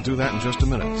 advertising. We'll do that in just a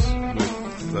minute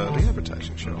with the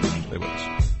advertising show. Stay with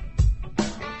us.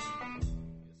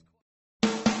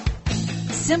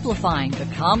 Simplifying the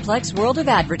complex world of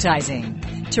advertising.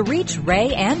 To reach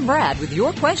Ray and Brad with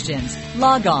your questions,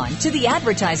 log on to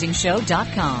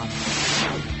theadvertisingshow.com.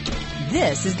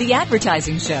 This is The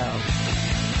Advertising Show.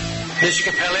 Mr.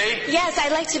 Capelli? Yes,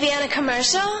 I'd like to be on a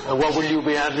commercial. What will you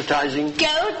be advertising?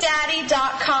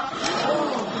 GoDaddy.com.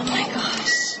 Oh my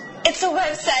gosh. It's a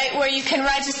website where you can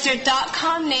register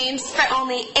 .com names for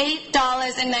only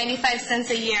 $8.95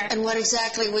 a year. And what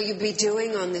exactly will you be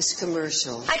doing on this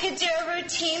commercial? I could do a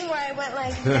routine where I went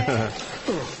like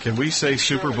this. Can we say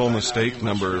Super Bowl mistake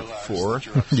number 4?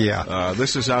 Yeah.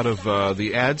 This is out of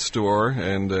the ad store,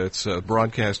 and it's a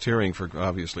broadcast hearing for,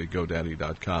 obviously,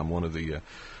 GoDaddy.com, one of the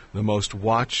most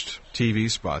watched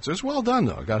TV spots. It was well done,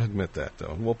 though. I got to admit that,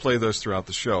 though. We'll play those throughout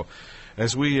the show.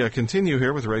 As we continue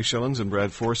here with Ray Schillens and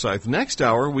Brad Forsythe, next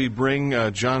hour we bring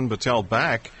John Battelle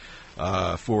back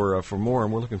for more,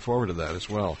 and we're looking forward to that as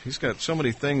well. He's got so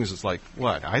many things. It's like,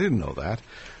 what? I didn't know that.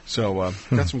 So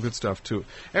got some good stuff, too.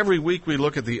 Every week we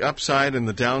look at the upside and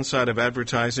the downside of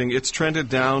advertising. It's trended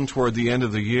down toward the end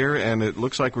of the year, and it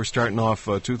looks like we're starting off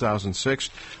 2006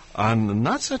 on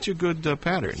not such a good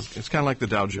pattern. It's kind of like the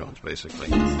Dow Jones, basically.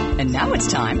 And now it's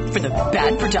time for the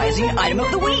Badvertising Item of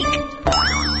the Week.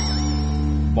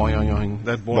 Boing.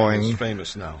 That boing is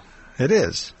famous now. It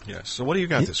is. Yes. So what do you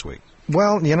got this week?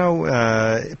 Well,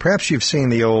 perhaps you've seen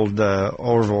the old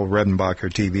Orville Redenbacher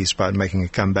TV spot making a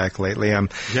comeback lately.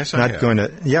 Yes, I have. going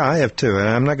to. Yeah, I have too, and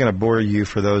I'm not going to bore you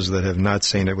for those that have not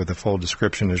seen it with a full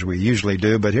description as we usually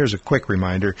do. But here's a quick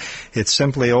reminder: it's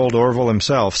simply old Orville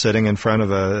himself sitting in front of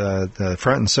the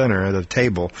front and center at a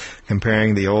table,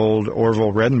 comparing the old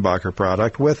Orville Redenbacher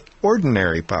product with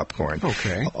ordinary popcorn.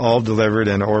 Okay. All delivered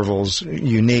in Orville's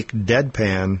unique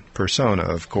deadpan persona,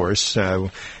 of course.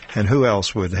 And who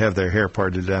else would have their hair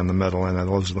parted down the middle and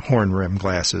those horn rim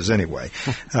glasses anyway?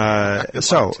 Yeah,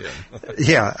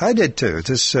 I did too. It's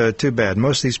just too bad.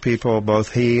 Most of these people,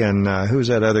 both he and who's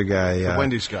that other guy? The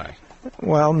Wendy's guy.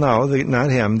 Well, no, not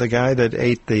him. The guy that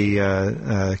ate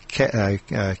the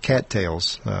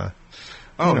cattails.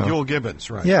 Joel Gibbons,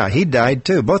 right. Yeah, he died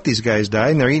too. Both these guys died,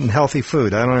 and they're eating healthy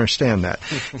food. I don't understand that.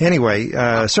 Anyway,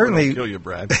 certainly... kill you,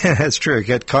 Brad. That's true.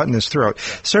 Get caught in his throat.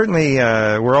 Certainly,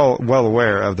 we're all well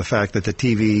aware of the fact that the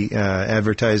TV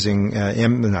advertising,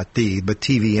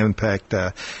 TV impact,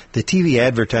 the TV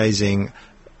advertising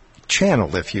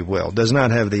channel, if you will, does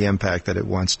not have the impact that it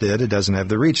once did. It doesn't have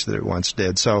the reach that it once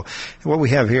did. So what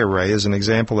we have here, Ray, is an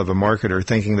example of a marketer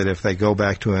thinking that if they go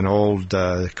back to an old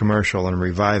commercial and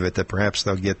revive it, that perhaps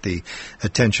they'll get the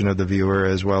attention of the viewer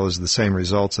as well as the same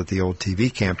results that the old TV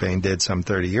campaign did some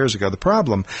 30 years ago. The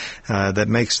problem that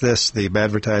makes this the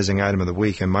advertising item of the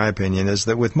week, in my opinion, is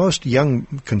that with most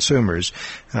young consumers,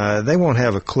 they won't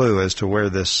have a clue as to where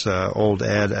this old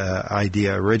ad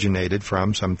idea originated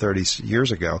from some 30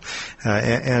 years ago.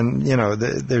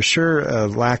 There's sure a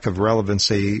lack of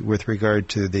relevancy with regard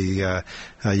to the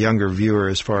younger viewer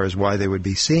as far as why they would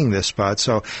be seeing this spot.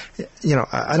 So,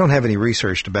 I don't have any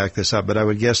research to back this up, but I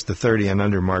would guess the 30 and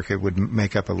under market would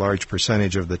make up a large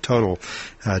percentage of the total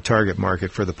target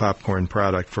market for the popcorn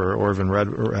product for Orville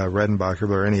Redenbacher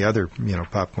or any other,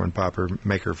 popcorn popper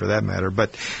maker for that matter.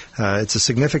 But it's a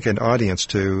significant audience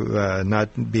to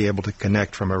not be able to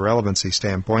connect from a relevancy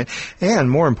standpoint. And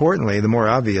more importantly, the more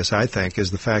obvious, I think,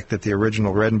 is the fact that the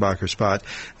original Redenbacher spot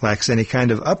lacks any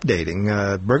kind of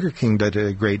updating. Burger King did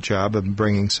a great job of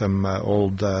bringing some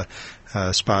old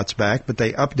spots back, but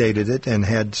they updated it and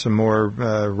had some more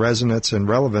resonance and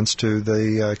relevance to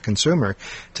the consumer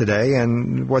today.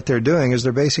 And what they're doing is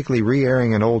they're basically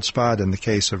re-airing an old spot in the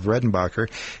case of Redenbacher,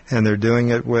 and they're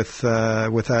doing it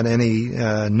without any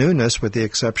newness, with the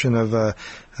exception of a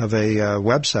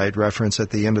website reference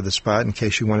at the end of the spot in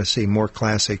case you want to see more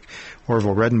classic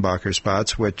Orville Redenbacher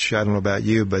spots, which I don't know about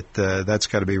you, but that's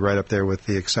got to be right up there with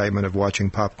the excitement of watching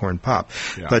popcorn pop.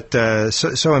 Yeah. But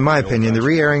so in my opinion, the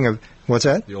re-airing of... What's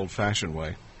that? The old-fashioned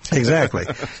way. Exactly.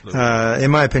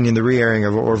 In my opinion, the re-airing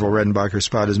of Orville Redenbacher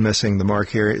spot is missing the mark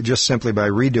here. Just simply by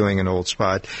redoing an old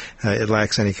spot, it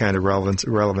lacks any kind of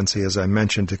relevancy, as I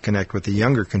mentioned, to connect with the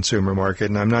younger consumer market.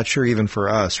 And I'm not sure even for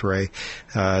us, Ray,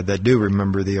 that do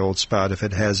remember the old spot, if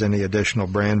it has any additional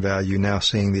brand value now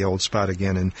seeing the old spot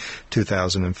again in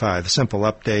 2005. A simple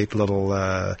update,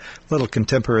 little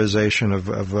contemporization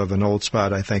of an old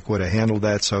spot, I think, would have handled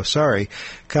that. So sorry,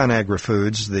 ConAgra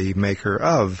Foods, the maker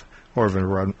of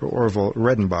Orville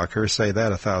Redenbacher, say that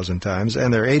 1,000 times.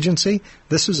 And their agency,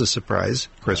 this is a surprise,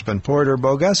 Crispin Porter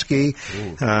Boguski.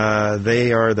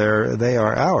 They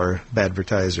are our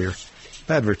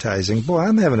advertising. Boy,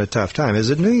 I'm having a tough time.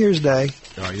 Is it New Year's Day?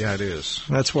 Oh, yeah, it is.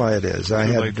 That's why it is.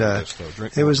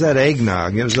 It was that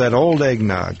eggnog. It was that old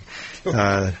eggnog.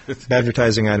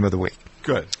 Advertising item of the week.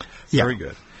 Good. Yeah. Very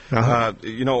good. Uh-huh.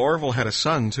 Orville had a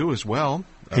son, too, as well.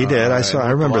 He did.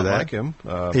 I remember that. Like him.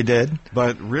 He did.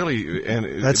 But really,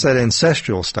 that's that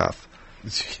ancestral stuff.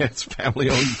 Yeah, it's family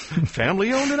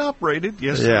owned and operated.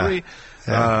 Yes,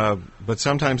 yeah. But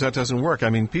sometimes that doesn't work. I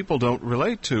mean, people don't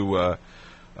relate to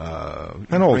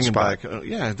an old spot. Back.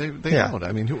 They don't.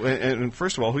 I mean, and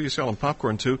first of all, who are you selling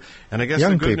popcorn to? And I guess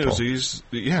young the good people. news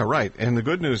is, right. And the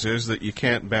good news is that you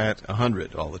can't bat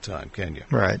 100 all the time, can you?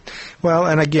 Right. Well,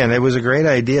 and again, it was a great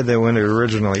idea that when it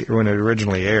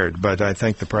originally aired, but I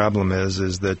think the problem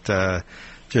is that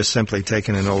just simply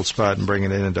taking an old spot and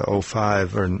bringing it into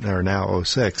 05 or now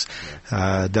 06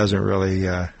 doesn't really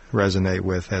resonate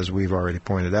with, as we've already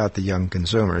pointed out, the young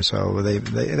consumer. So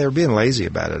they're being lazy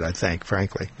about it, I think,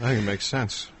 frankly. I think it makes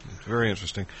sense. It's very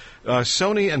interesting.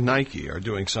 Sony and Nike are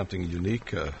doing something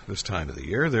unique this time of the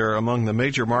year. They're among the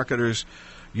major marketers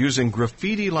using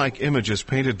graffiti-like images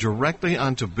painted directly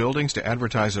onto buildings to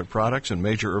advertise their products in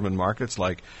major urban markets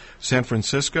like San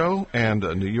Francisco and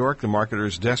New York. The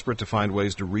marketers, desperate to find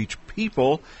ways to reach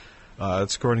people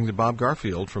It's according to Bob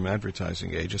Garfield from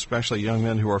Advertising Age, especially young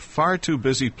men who are far too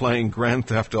busy playing Grand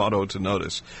Theft Auto to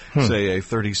notice, say, a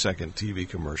 30-second TV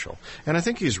commercial. And I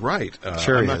think he's right.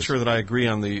 I'm not sure that I agree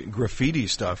on the graffiti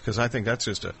stuff, because I think that's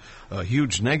just a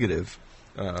huge negative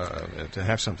to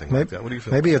have something like that. What do you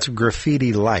feel? Maybe it's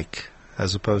graffiti-like.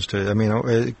 As opposed to,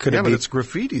 it could yeah, it but be, it's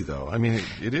graffiti, though. I mean,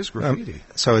 it is graffiti.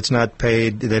 So it's not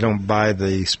paid. They don't buy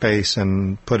the space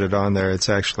and put it on there. It's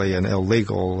actually an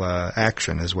illegal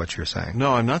action, is what you're saying.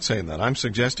 No, I'm not saying that. I'm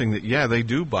suggesting that, yeah, they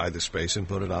do buy the space and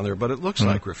put it on there, but it looks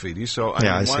like graffiti. So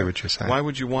I see what you're saying. Why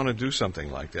would you want to do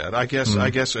something like that? I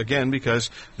guess again, because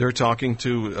they're talking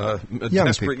to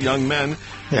desperate young men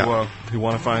who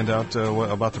want to find out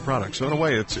about the product. So in a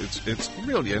way, it's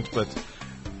brilliant, but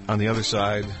on the other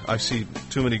side, I see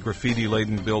too many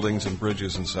graffiti-laden buildings and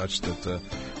bridges and such that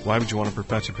why would you want to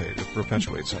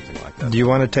perpetuate something like that? Do you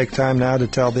want to take time now to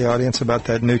tell the audience about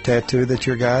that new tattoo that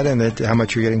you got and how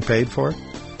much you're getting paid for?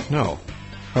 No.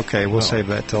 Okay, we'll save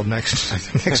that till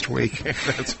next week.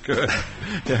 That's good.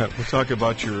 Yeah, we'll talk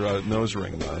about your nose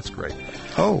ring now. That's great.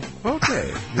 Oh.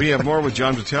 Okay. We have more with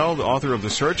John Battelle, the author of The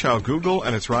Search, How Google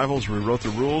and Its Rivals Rewrote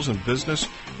the Rules in Business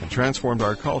and Transformed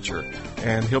Our Culture.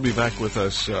 And he'll be back with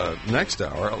us next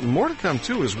hour. More to come,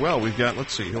 too, as well. We've got,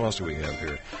 let's see, who else do we have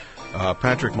here?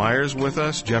 Patrick Myers with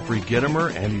us, Jeffrey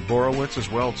Gittimer, Andy Borowitz as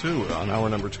well, too, on hour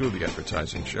number 2 of The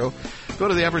Advertising Show. Go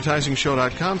to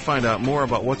theadvertisingshow.com, find out more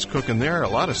about what's cooking there. A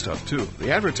lot of stuff, too.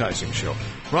 The Advertising Show,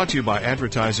 brought to you by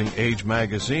Advertising Age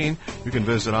magazine. You can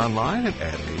visit online at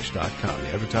adage.com. The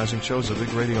Advertising Show is a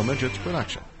Big Radio Midgets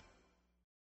production.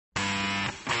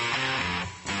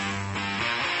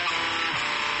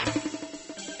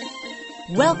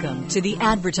 Welcome to The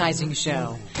Advertising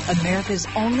Show, America's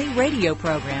only radio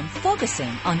program focusing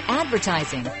on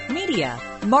advertising, media,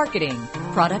 marketing,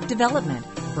 product development,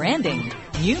 branding,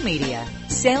 new media,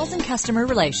 sales and customer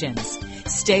relations.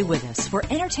 Stay with us for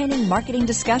entertaining marketing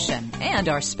discussion and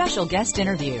our special guest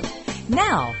interview.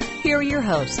 Now, here are your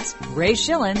hosts, Ray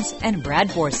Schillens and Brad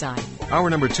Forsythe. Hour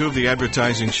number 2 of The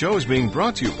Advertising Show is being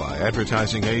brought to you by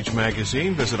Advertising Age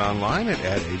magazine. Visit online at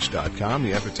adage.com.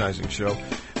 The Advertising Show,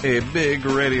 a Big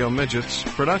Radio Midgets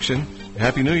production.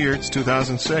 Happy New Year. It's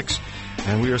 2006.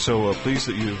 And we are so pleased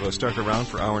that you've stuck around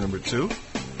for hour number 2.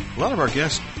 A lot of our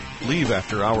guests leave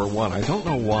after hour 1. I don't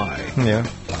know why. Yeah.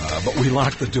 But we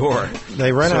lock the door.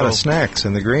 They run out of snacks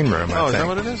in the green room, I think. Is that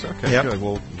what it is? Okay, good.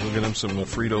 We'll get them some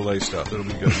Frito-Lay stuff. It'll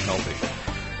be good and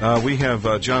healthy. We have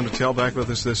John Battelle back with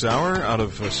us this hour out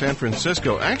of San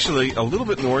Francisco, actually a little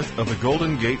bit north of the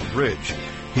Golden Gate Bridge.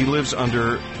 He lives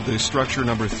under the structure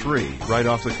number 3, right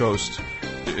off the coast,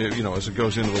 as it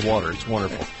goes into the water. It's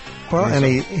wonderful. Well, and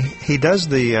he does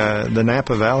the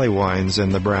Napa Valley wines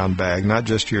in the brown bag, not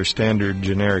just your standard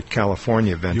generic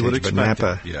California vintage, but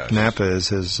Napa. Yes. Napa is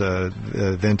his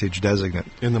vintage designate.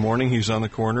 In the morning, he's on the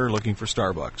corner looking for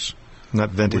Starbucks.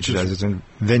 Not vintage designate,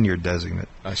 vineyard designate.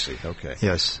 I see. Okay.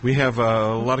 Yes. We have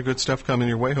a lot of good stuff coming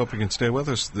your way. Hope you can stay with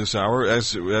us this hour.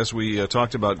 As we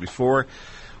talked about before,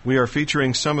 we are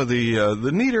featuring some of the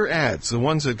neater ads, the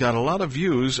ones that got a lot of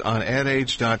views on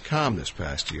adage.com this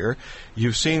past year.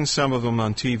 You've seen some of them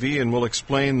on TV, and we'll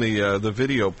explain the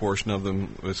video portion of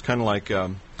them. It's kind of like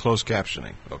closed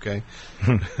captioning, okay?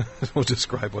 We'll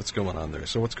describe what's going on there.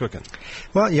 So what's cooking?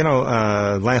 Well,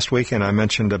 last weekend I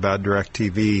mentioned about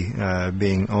DirecTV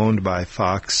being owned by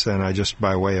Fox, and I just,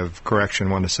 by way of correction,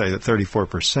 want to say that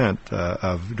 34%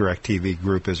 of DirecTV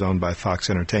Group is owned by Fox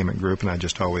Entertainment Group, and I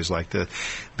just always like to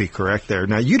be correct there.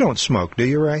 Now, you don't smoke, do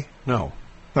you, Ray? No.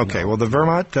 Okay, well, the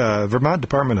Vermont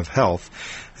Department of Health,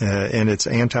 in its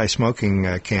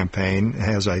anti-smoking campaign,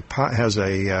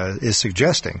 is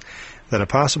suggesting that a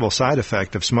possible side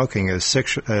effect of smoking is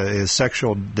sexual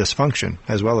dysfunction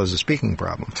as well as a speaking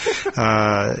problem.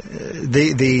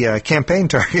 The campaign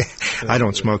target, I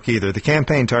don't smoke either. The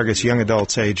campaign targets young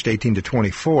adults aged 18 to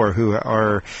 24 who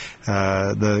are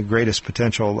the greatest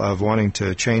potential of wanting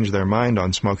to change their mind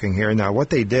on smoking here. Now, what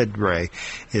they did, Ray,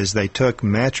 is they took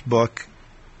matchbook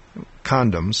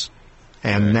condoms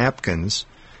and napkins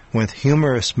with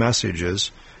humorous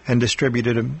messages and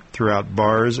distributed them throughout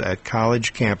bars, at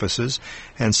college campuses,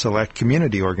 and select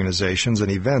community organizations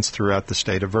and events throughout the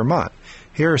state of Vermont.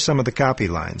 Here are some of the copy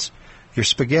lines. Your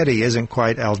spaghetti isn't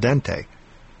quite al dente.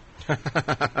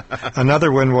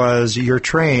 Another one was, your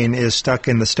train is stuck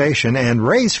in the station, and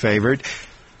Ray's favorite,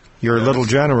 your little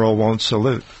general won't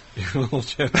salute.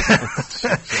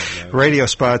 Radio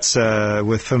spots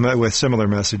with similar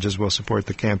messages will support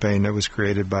the campaign that was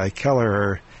created by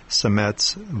Keller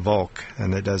Semetz Volk,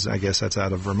 and it does. I guess that's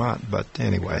out of Vermont. But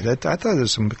anyway, I thought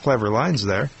there's some clever lines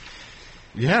there.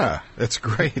 Yeah, that's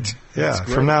great. Yeah, That's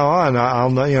great. from now on, I'll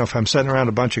know, if I'm sitting around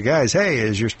a bunch of guys, hey,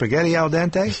 is your spaghetti al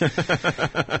dente?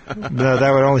 No,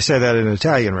 that would only say that in an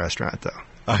Italian restaurant, though.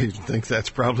 I think that's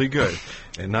probably good,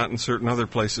 and not in certain other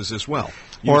places as well.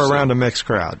 Or around a mixed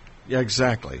crowd. Yeah,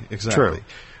 exactly. True.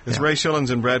 It's Ray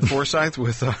Schillens and Brad Forsythe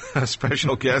with a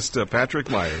special guest, Patrick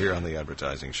Meyer, here on the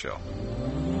Advertising Show.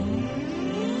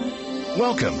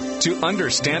 Welcome to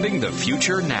Understanding the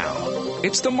Future Now.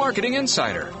 It's the Marketing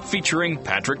Insider, featuring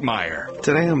Patrick Meyer.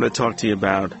 Today I'm going to talk to you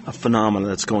about a phenomenon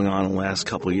that's going on in the last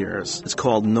couple of years. It's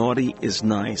called naughty is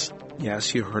nice.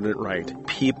 Yes, you heard it right.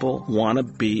 People want to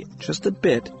be just a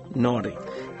bit naughty.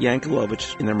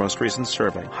 Yankelovich, in their most recent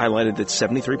survey, highlighted that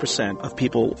 73% of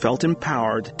people felt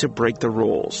empowered to break the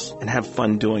rules and have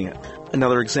fun doing it.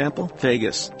 Another example,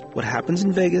 Vegas. What happens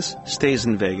in Vegas stays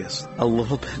in Vegas. A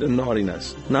little bit of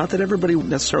naughtiness. Not that everybody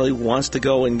necessarily wants to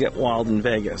go and get wild in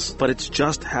Vegas, but it's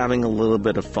just having a little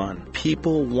bit of fun.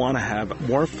 People want to have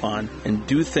more fun and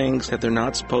do things that they're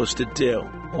not supposed to do,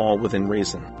 all within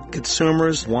reason.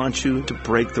 Consumers want you to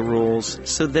break the rules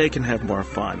so they can have more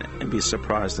fun and be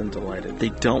surprised and delighted. They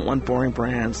don't want boring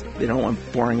brands. They don't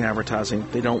want boring advertising.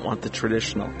 They don't want the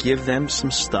traditional. Give them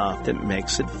some stuff that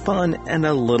makes it fun and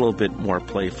a little bit more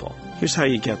playful. Here's how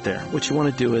you get there. What you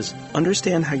want to do is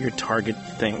understand how your target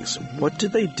thinks. What do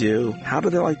they do? How do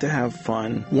they like to have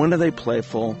fun? When are they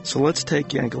playful? So let's take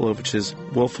Yankelovich's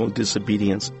willful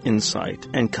disobedience insight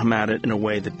and come at it in a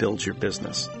way that builds your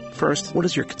business. First, what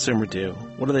does your consumer do?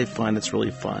 What do they find that's really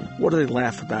fun? What do they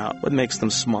laugh about? What makes them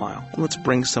smile? And let's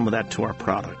bring some of that to our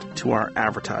product, to our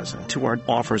advertising, to our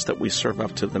offers that we serve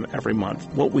up to them every month.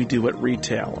 What we do at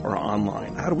retail or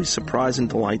online. How do we surprise and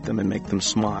delight them and make them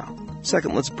smile?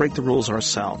 Second, let's break the rules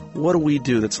ourselves. What do we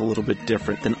do that's a little bit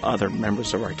different than other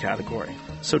members of our category?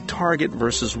 So Target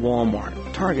versus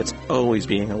Walmart. Target's always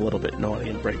being a little bit naughty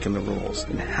and breaking the rules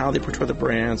in how they portray the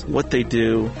brands, what they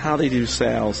do, how they do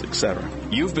sales, etc.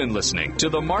 You've been listening to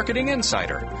the Marketing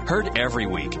Insider, heard every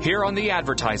week here on the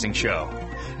Advertising Show.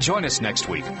 Join us next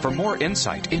week for more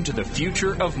insight into the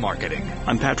future of marketing.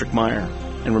 I'm Patrick Meyer,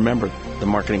 and remember, the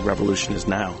marketing revolution is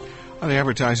now. On the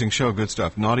Advertising Show, good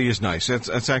stuff. Naughty is nice.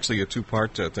 That's actually a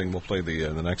two-part thing. We'll play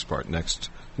the next part next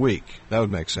week. That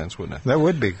would make sense, wouldn't it? That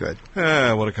would be good.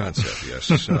 What a concept, yes.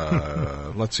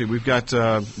 Let's see. We've got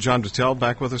John Battelle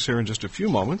back with us here in just a few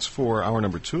moments for hour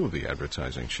number 2 of the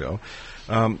Advertising Show.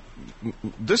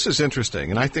 This is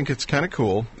interesting, and I think it's kind of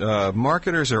cool.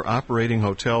 Marketers are operating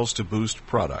hotels to boost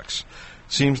products.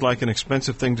 Seems like an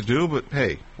expensive thing to do, but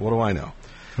hey, what do I know?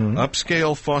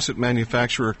 Upscale faucet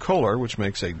manufacturer Kohler, which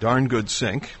makes a darn good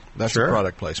sink, that's a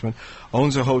product placement,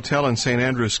 owns a hotel in St.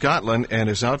 Andrews, Scotland, and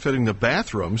is outfitting the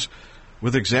bathrooms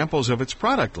with examples of its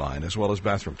product line, as well as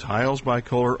bathroom tiles by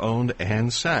Kohler-owned and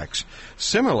Saks.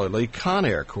 Similarly,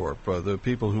 Conair Corp., the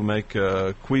people who make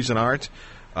Cuisinart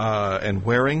and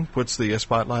Waring, puts the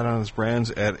spotlight on its brands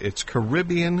at its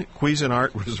Caribbean Cuisinart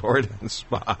Resort and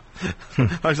Spa.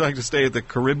 I'd like to stay at the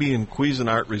Caribbean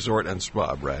Cuisinart Resort and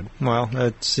Spa, Brad. Well,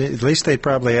 at least they'd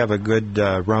probably have a good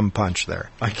rum punch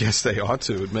there. I guess they ought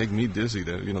to. It'd make me dizzy.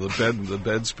 The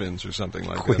bed spins or something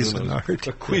like Cuisinart. that.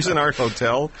 A Cuisinart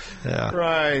hotel. Yeah.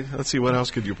 Right. Let's see, what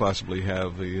else could you possibly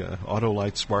have? The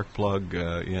Autolite spark plug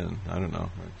in. I don't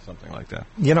know. Something like that.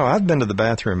 I've been to the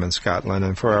bathroom in Scotland,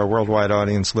 and for our worldwide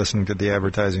audience listening to the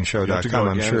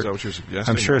advertisingshow.com,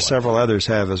 I'm sure several others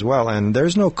have as well. And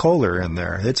there's no Kohler in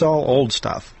there. It's all old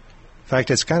stuff. In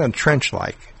fact, it's kind of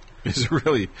trench-like. Is it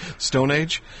really Stone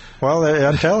Age? Well,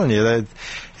 I'm telling you, that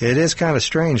it is kind of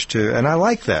strange to, and I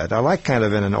like that. I like kind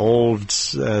of in an old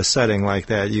setting like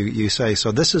that. You say,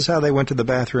 so this is how they went to the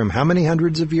bathroom how many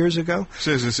hundreds of years ago?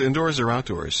 So is this indoors or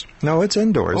outdoors? No, it's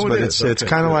indoors, but it's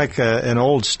kind of like an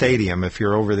old stadium if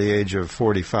you're over the age of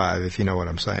 45, if you know what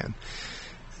I'm saying.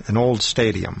 An old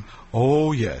stadium.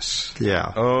 Oh, yes.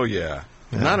 Yeah. Oh, yeah.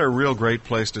 Not a real great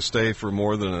place to stay for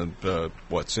more than,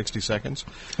 60 seconds?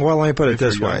 Well, let me put it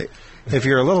this way. If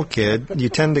you're a little kid, you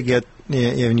tend to get,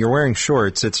 and you're wearing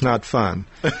shorts, it's not fun.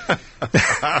 If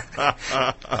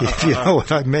you know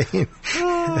what I mean.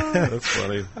 That's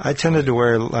funny. I tended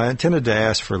to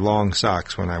ask for long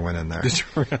socks when I went in there. Did you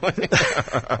really?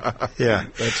 Yeah.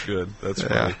 That's good. That's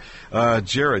funny.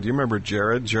 Jared, do you remember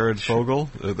Jared? Jared Fogle,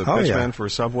 the pitchman for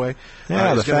Subway?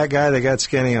 Yeah, the fat guy that got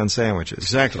skinny on sandwiches.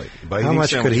 Exactly. How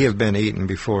much could he have been eating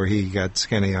before he got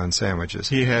skinny on sandwiches?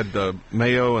 He had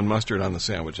mayo and mustard on the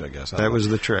sandwich, I guess. That was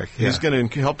the trick. Yeah. He's going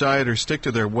to help dieters stick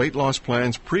to their weight loss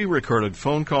plans. Pre-recorded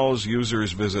phone calls.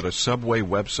 Users visit a Subway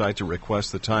website to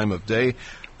request the time of day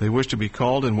they wish to be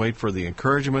called and wait for the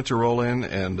encouragement to roll in.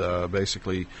 And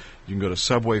basically, you can go to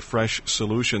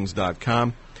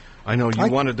SubwayFreshSolutions.com. I know you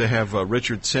wanted to have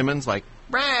Richard Simmons, like,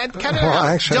 Brad, cut it Well, out.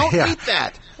 actually, Don't yeah. eat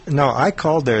that. No, I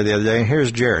called there the other day, and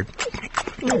here's Jared.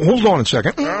 Hold on a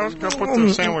second. I was going to put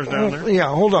the sandwich down there. Yeah,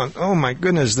 hold on. Oh, my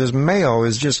goodness, this mayo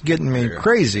is just getting me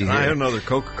crazy Can I have here. another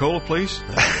Coca-Cola, please?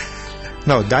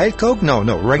 No, Diet Coke? No,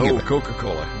 regular. Oh,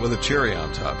 Coca-Cola with a cherry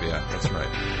on top. Yeah, that's right.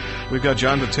 We've got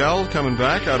John Battelle coming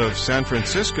back out of San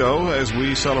Francisco as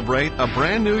we celebrate a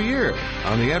brand new year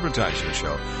on The Advertising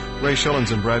Show. Ray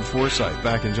Schillens and Brad Forsythe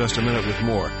back in just a minute with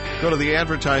more. Go to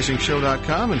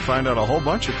theadvertisingshow.com and find out a whole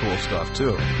bunch of cool stuff,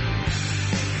 too.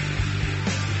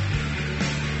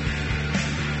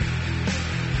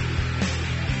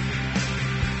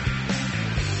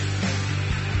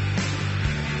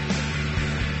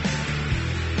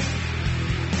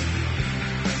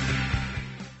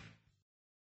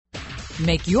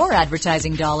 Make your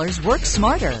advertising dollars work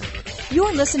smarter.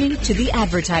 You're listening to The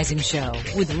Advertising Show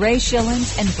with Ray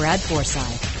Schillens and Brad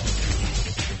Forsythe.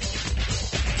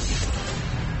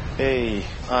 Hey,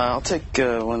 I'll take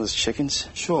one of those chickens.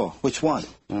 Sure. Which one?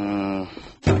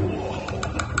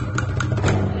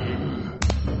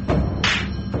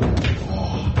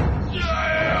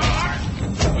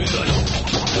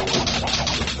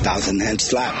 Thousand-hand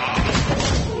slap.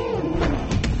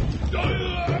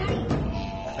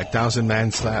 A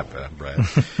 1,000-man slap, Brad.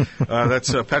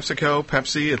 That's PepsiCo,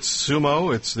 Pepsi. It's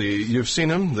Sumo. It's you've seen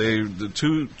them. The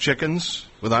two chickens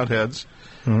without heads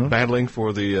battling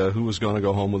for the who was going to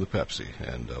go home with a Pepsi,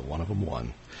 and one of them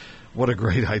won. What a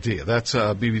great idea. That's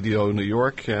BBDO New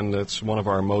York, and it's one of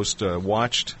our most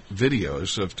watched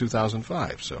videos of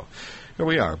 2005. So here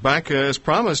we are, back as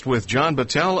promised with John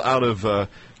Battelle out of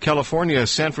California,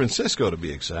 San Francisco to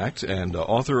be exact, and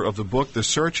author of the book The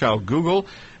Search: How Google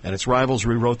and its rivals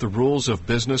rewrote the rules of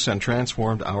business and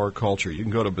transformed our culture. You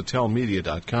can go to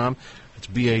battellemedia.com. It's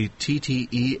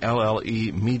BATTELLE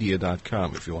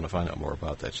media.com if you want to find out more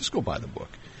about that. Just go buy the book.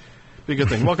 Be a good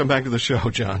thing. Welcome back to the show,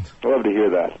 John. Love to hear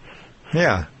that.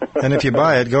 Yeah, and if you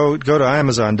buy it, go to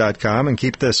Amazon.com and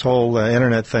keep this whole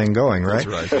internet thing going, right?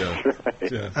 That's right,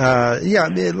 yeah.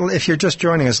 If you're just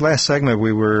joining us, last segment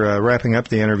we were wrapping up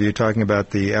the interview talking about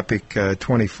the Epic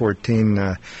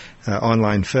 2014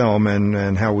 online film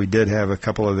and how we did have a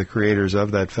couple of the creators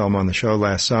of that film on the show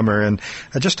last summer. And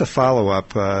just a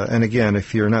follow-up, and again,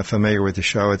 if you're not familiar with the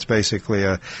show, it's basically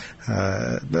a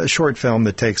short film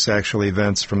that takes actual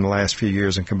events from the last few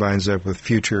years and combines it with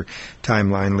future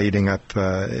timeline leading up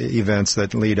events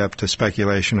that lead up to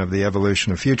speculation of the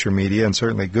evolution of future media, and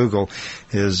certainly Google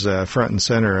is front and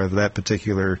center of that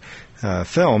particular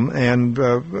film. And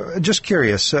just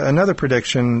curious, another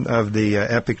prediction of the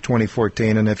Epic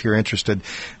 2014, and if you're interested,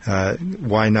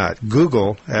 why not?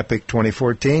 Google Epic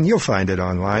 2014, you'll find it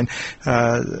online.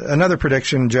 Another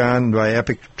prediction, John, by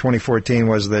Epic 2014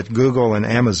 was that Google and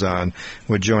Amazon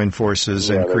would join forces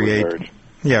and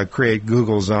create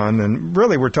Google's on, and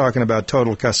really we're talking about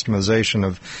total customization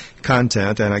of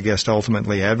content and I guess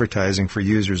ultimately advertising for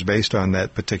users based on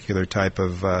that particular type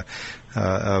of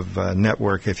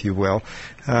network, if you will.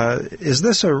 Is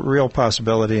this a real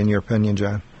possibility in your opinion,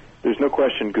 John? There's no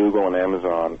question Google and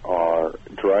Amazon are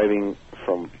driving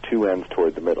from two ends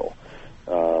toward the middle.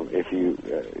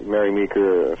 Mary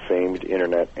Meeker, a famed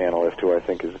internet analyst who I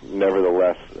think is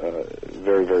nevertheless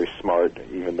very, very smart,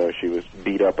 even though she was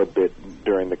beat up a bit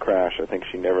during the crash, I think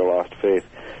she never lost faith.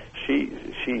 She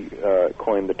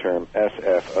coined the term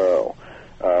SFO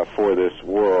for this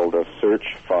world of search,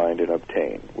 find, and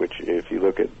obtain, which if you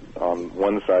look at on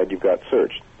one side, you've got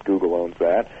search. Google owns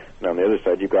that. And on the other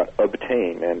side, you've got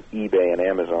obtain, and eBay and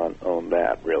Amazon own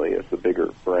that, really, as the bigger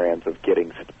brands of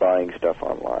buying stuff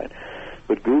online.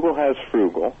 But Google has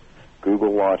Frugal.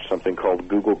 Google launched something called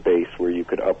Google Base, where you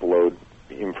could upload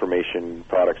information,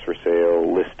 products for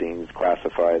sale, listings,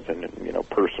 classifieds, and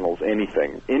personals,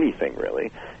 anything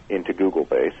really, into Google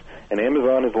Base. And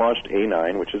Amazon has launched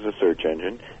A9, which is a search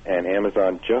engine, and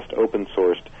Amazon just open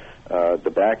sourced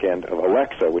the back end of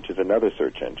Alexa, which is another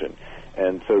search engine.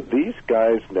 And so these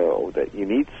guys know that you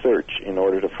need search in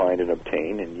order to find and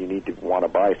obtain, and you need to want to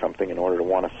buy something in order to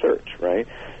want to search, right?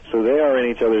 So they are in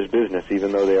each other's business,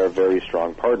 even though they are very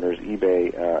strong partners.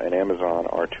 eBay and Amazon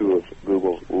are two of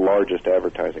Google's largest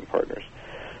advertising partners.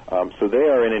 So they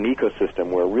are in an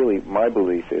ecosystem where really my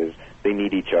belief is they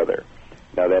need each other.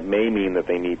 Now, that may mean that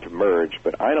they need to merge,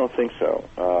 but I don't think so.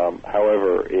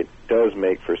 However, it does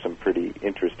make for some pretty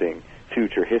interesting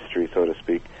future history, so to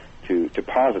speak, to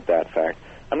posit that fact.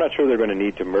 I'm not sure they're going to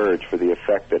need to merge for the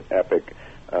effect that Epic,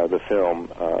 the film,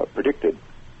 predicted.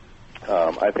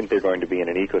 I think they're going to be in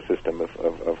an ecosystem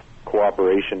of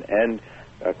cooperation and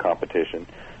competition.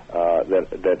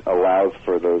 that allows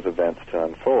for those events to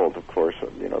unfold. Of course,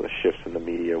 the shifts in the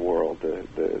media world,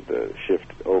 the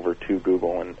shift over to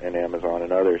Google and Amazon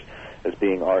and others as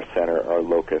being our center, our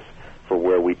locus for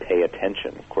where we pay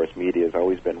attention. Of course, media has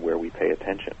always been where we pay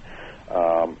attention.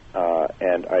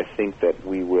 And I think that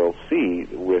we will see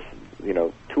with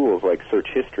tools like search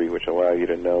history, which allow you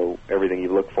to know everything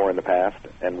you looked for in the past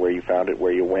and where you found it,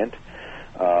 where you went,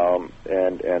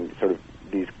 and sort of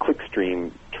these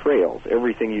clickstream trails.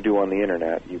 Everything you do on the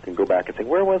internet, you can go back and say,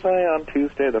 where was I on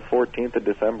Tuesday, the 14th of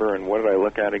December, and what did I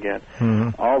look at again?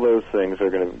 Mm-hmm. All those things are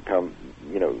going to become,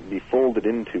 be folded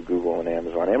into Google and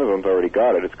Amazon. Amazon's already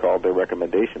got it. It's called their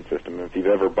recommendation system. If you've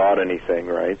ever bought anything,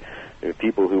 right,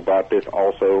 people who bought this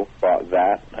also bought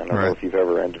that. I don't know if you've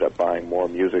ever ended up buying more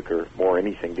music or more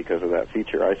anything because of that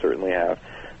feature. I certainly have.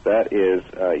 That is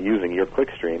using your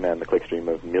clickstream and the clickstream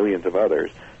of millions of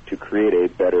others to create a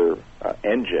better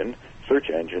search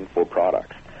engine for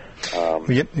products.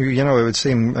 It would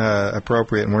seem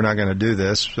appropriate, and we're not going to do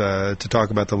this, to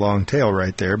talk about the long tail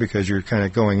right there because you're kind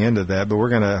of going into that, but we're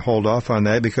going to hold off on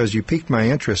that because you piqued my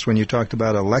interest when you talked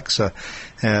about Alexa,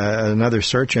 another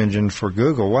search engine for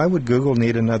Google. Why would Google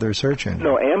need another search engine?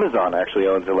 No, Amazon actually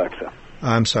owns Alexa.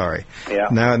 I'm sorry. Yeah.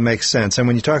 Now it makes sense. And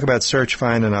when you talk about search,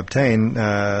 find, and obtain,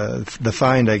 the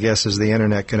find, I guess, is the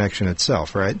Internet connection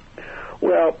itself, right?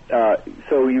 Well,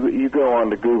 so you go on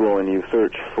to Google and you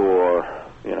search for,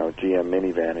 GM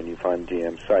minivan and you find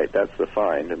GM's site. That's the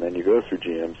find. And then you go through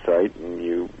GM's site and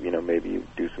you maybe you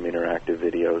do some interactive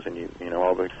videos and you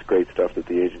all this great stuff that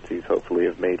the agencies hopefully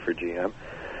have made for GM.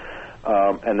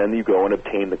 And then you go and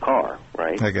obtain the car,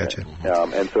 right? I got you.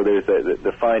 And so there's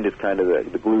the find is kind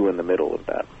of the glue in the middle of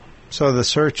that. So the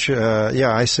search,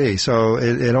 I see. So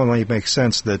it only makes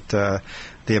sense that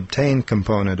the obtain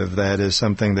component of that is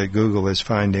something that Google is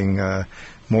finding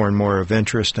more and more of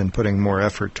interest and putting more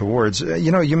effort towards.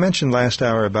 You mentioned last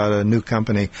hour about a new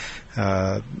company,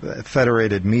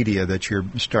 Federated Media, that you're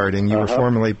starting. You were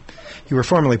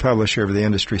formerly publisher of the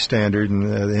Industry Standard and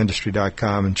the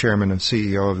Industry.com and chairman and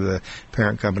CEO of the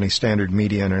parent company Standard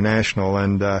Media International.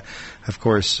 And of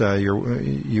course,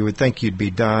 you would think you'd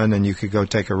be done and you could go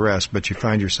take a rest, but you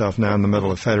find yourself now in the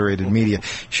middle of Federated Media.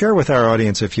 Share with our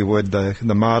audience, if you would,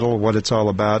 the model, what it's all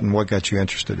about, and what got you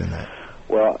interested in that.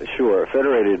 Well, sure.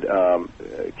 Federated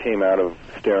came out of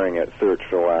staring at search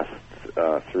for the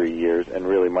last 3 years, and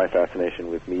really my fascination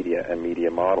with media and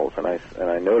media models. And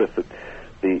I noticed that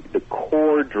the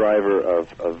core driver of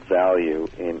value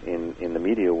in the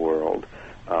media world,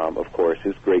 of course,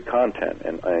 is great content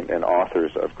and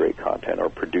authors of great content or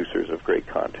producers of great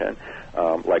content,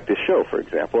 like this show, for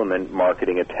example, and then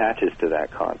marketing attaches to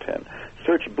that content.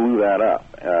 Search blew that up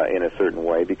in a certain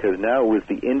way because now it was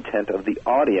the intent of the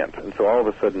audience. And so all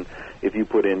of a sudden, if you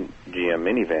put in GM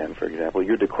minivan, for example,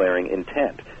 you're declaring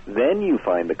intent. Then you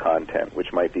find the content,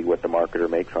 which might be what the marketer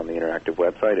makes on the interactive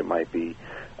website. It might be,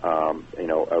 a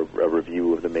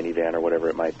review of the minivan or whatever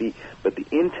it might be. But the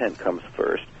intent comes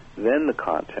first, then the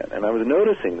content. And I was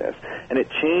noticing this, and it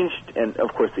changed. And,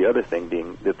 of course, the other thing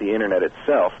being that the Internet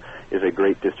itself is a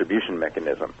great distribution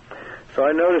mechanism. So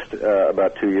I noticed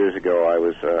about 2 years ago I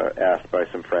was asked by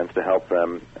some friends to help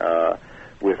them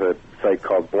with a site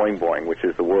called Boing Boing, which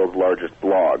is the world's largest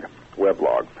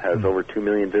weblog, has over 2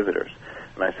 million visitors.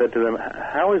 And I said to them,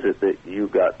 how is it that you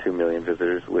got 2 million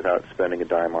visitors without spending a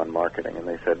dime on marketing? And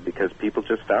they said, because people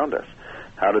just found us.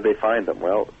 How did they find them?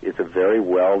 Well, it's a very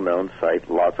well-known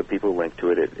site. Lots of people link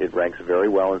to it. It ranks very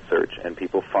well in search, and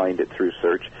people find it through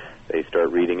search. They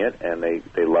start reading it, and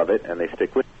they love it, and they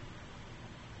stick with it.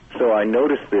 So I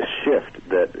noticed this shift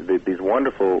that these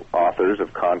wonderful authors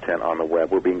of content on the web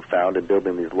were being found and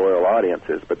building these loyal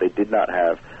audiences, but they did not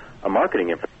have a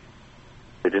marketing infrastructure.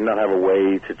 They did not have a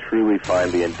way to truly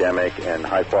find the endemic and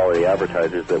high-quality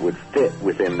advertisers that would fit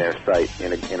within their site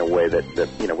in a way that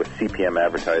with CPM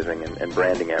advertising and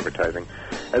branding advertising,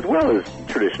 as well as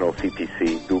traditional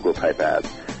CPC, Google-type ads.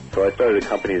 So I started a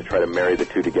company to try to marry the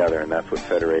two together, and that's what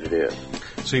Federated is.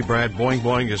 See, Brad, Boing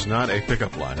Boing is not a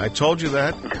pickup line. I told you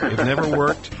that. It never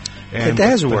worked. And it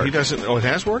has worked. He doesn't. Oh, it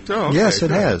has worked? Oh, okay. Yes,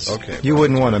 it has. Okay. You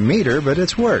wouldn't want to meet her, but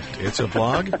it's worked. It's a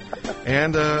blog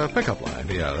and a pickup line.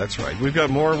 Yeah, that's right. We've got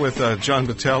more with John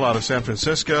Battelle out of San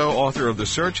Francisco, author of The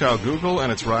Search, How Google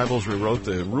and Its Rivals Rewrote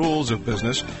the Rules of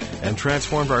Business and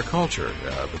Transformed Our Culture.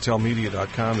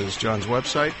 BattellMedia.com is John's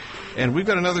website. And we've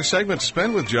got another segment to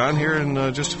spend with John here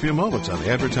in just a few moments on the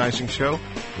Advertising Show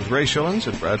with Ray Schillens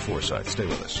and Brad Forsythe. Stay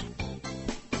with us.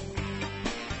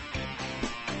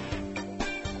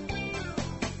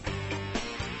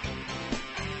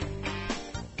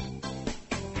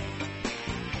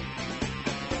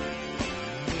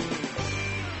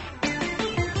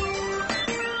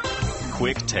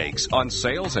 Quick Takes on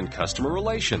Sales and Customer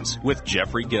Relations with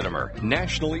Jeffrey Gitomer,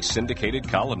 nationally syndicated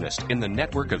columnist in the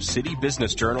network of city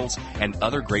business journals and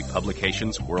other great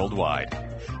publications worldwide.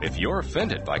 If you're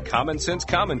offended by common sense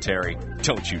commentary,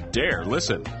 don't you dare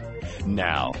listen.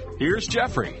 Now, here's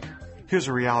Jeffrey. Here's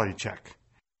a reality check.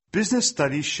 Business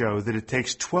studies show that it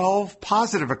takes 12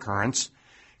 positive occurrences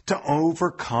to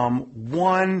overcome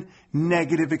one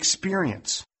negative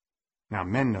experience. Now,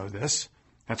 men know this.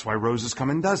 That's why roses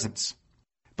come in dozens.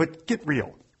 But get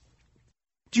real.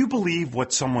 Do you believe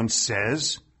what someone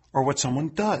says or what someone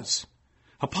does?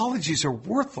 Apologies are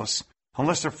worthless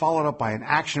unless they're followed up by an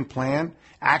action plan,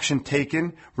 action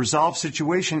taken, resolved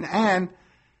situation, and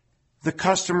the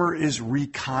customer is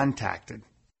recontacted.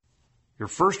 Your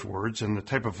first words and the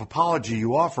type of apology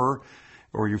you offer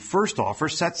or you first offer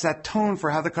sets that tone for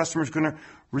how the customer is going to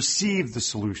receive the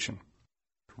solution.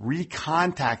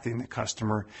 Recontacting the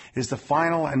customer is the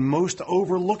final and most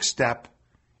overlooked step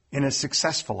in a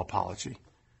successful apology.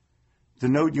 The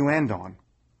note you end on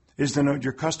is the note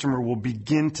your customer will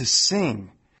begin to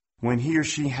sing when he or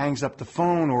she hangs up the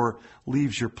phone or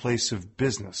leaves your place of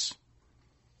business.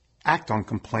 Act on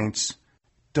complaints.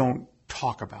 Don't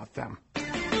talk about them.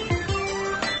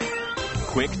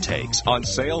 Quick Takes on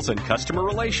Sales and Customer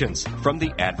Relations from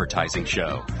The Advertising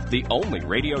Show, the only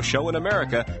radio show in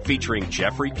America featuring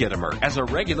Jeffrey Gitomer as a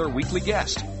regular weekly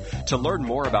guest. To learn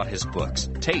more about his books,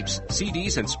 tapes,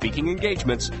 CDs, and speaking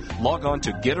engagements, log on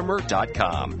to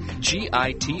Gitomer.com,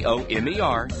 Gitomer.com.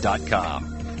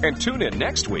 And tune in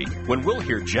next week when we'll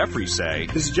hear Jeffrey say,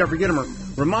 This is Jeffrey Gitomer,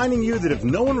 reminding you that if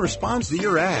no one responds to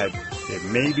your ad, it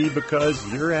may be because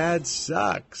your ad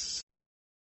sucks.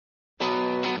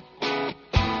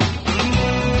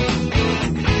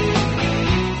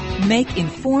 Make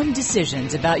informed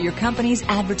decisions about your company's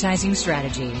advertising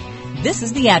strategy. This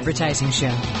is The Advertising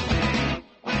Show.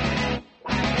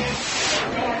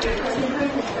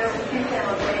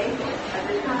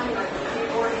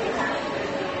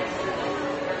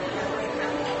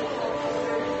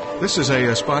 This is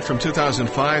a spot from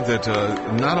 2005 that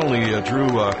not only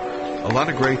drew a lot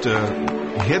of great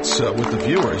hits with the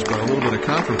viewers, but a little bit of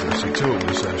controversy, too. It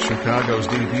was Chicago's,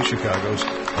 DB Chicago's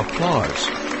applause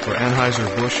for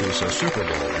Anheuser-Busch's Super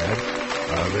Bowl ad.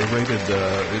 They rated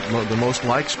the most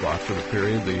liked spot for the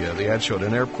period. The ad showed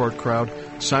an airport crowd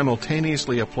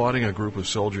simultaneously applauding a group of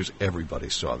soldiers. Everybody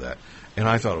saw that, and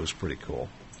I thought it was pretty cool.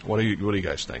 What do you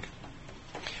guys think?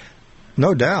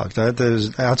 No doubt. That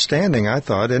is outstanding, I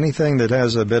thought. Anything that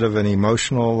has a bit of an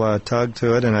emotional tug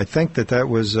to it, and I think that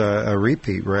was a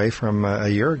repeat, Ray, from a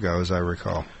year ago, as I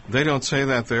recall. They don't say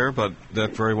that there, but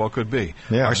that very well could be.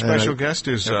 Yeah, our special guest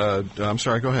is, I'm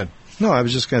sorry, go ahead. No, I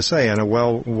was just going to say, and a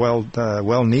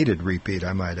well-needed repeat,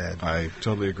 I might add. I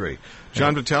totally agree.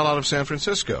 John Battelle out of San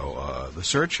Francisco. The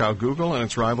Search, How Google and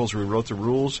its rivals rewrote the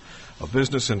rules of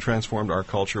business and transformed our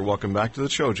culture. Welcome back to the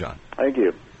show, John. Thank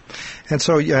you. And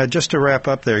so, just to wrap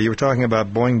up there, you were talking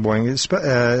about Boing Boing. Is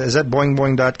that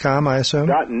boingboing.com, I assume?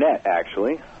 .net,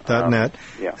 actually. .net.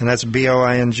 Yeah. And that's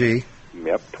B-O-I-N-G.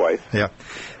 Yep, twice. Yeah.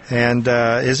 And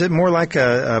is it more like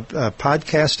a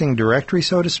podcasting directory,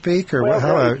 so to speak? Or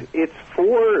well, it's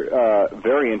for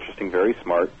very interesting, very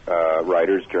smart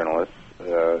writers, journalists,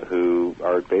 who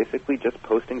are basically just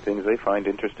posting things they find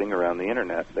interesting around the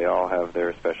Internet. They all have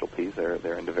their specialties.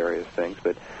 They're into various things,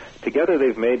 but together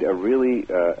they've made a really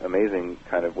amazing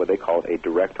kind of what they call a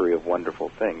directory of wonderful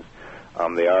things.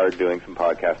 They are doing some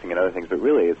podcasting and other things, but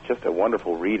really it's just a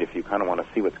wonderful read if you kind of want to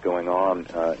see what's going on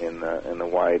in the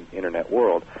wide Internet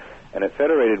world. And at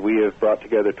Federated, we have brought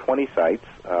together 20 sites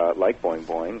like Boing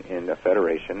Boing in a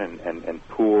federation and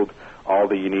pooled all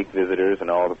the unique visitors and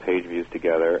all the page views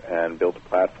together and built a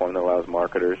platform that allows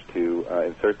marketers to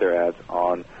insert their ads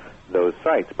on those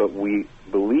sites. But we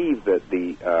believe that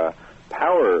the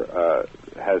power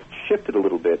has shifted a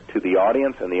little bit to the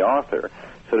audience and the author,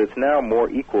 so that it's now more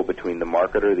equal between the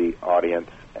marketer, the audience,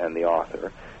 and the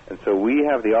author. And so we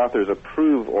have the authors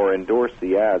approve or endorse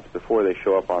the ads before they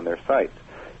show up on their sites.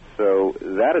 So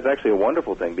that is actually a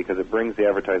wonderful thing because it brings the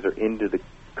advertiser into the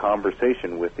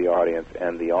conversation with the audience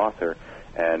and the author.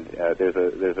 And there's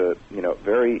a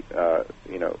very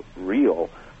real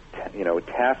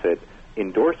tacit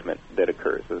endorsement that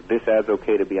occurs. So this ad's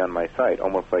okay to be on my site,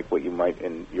 almost like what you might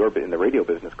in the radio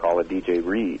business call a DJ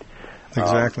read.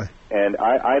 Exactly. And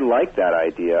I like that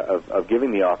idea of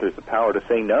giving the authors the power to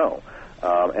say no.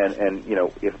 And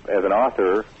if as an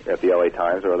author at the LA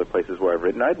Times or other places where I've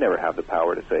written, I'd never have the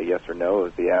power to say yes or no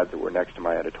of the ads that were next to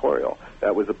my editorial.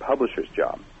 That was a publisher's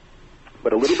job.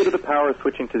 But a little bit of the power is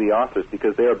switching to the authors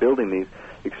because they are building these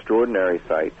extraordinary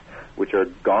sites which are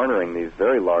garnering these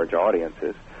very large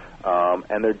audiences.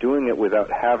 And they're doing it without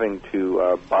having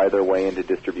to buy their way into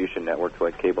distribution networks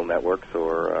like cable networks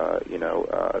or,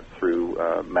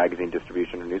 through magazine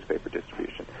distribution or newspaper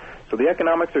distribution. So the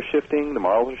economics are shifting, the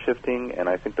models are shifting, and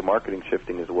I think the marketing's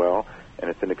shifting as well, and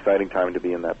it's an exciting time to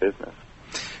be in that business.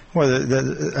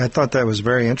 Well, I thought that was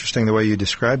very interesting the way you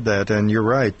described that, and you're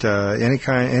right.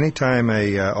 Anytime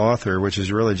a author, which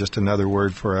is really just another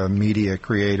word for a media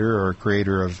creator or a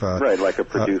creator of right, like a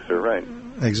producer, right?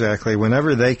 Exactly.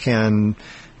 Whenever they can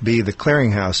be the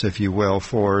clearinghouse, if you will,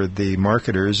 for the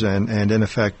marketers, and in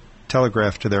effect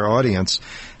telegraph to their audience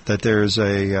that there's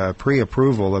a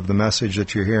pre-approval of the message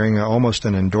that you're hearing, almost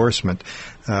an endorsement.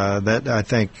 That, I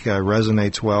think,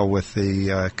 resonates well with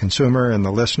the consumer and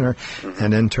the listener,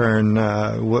 and in turn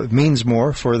means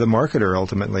more for the marketer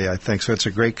ultimately, I think. So it's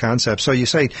a great concept. So you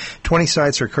say 20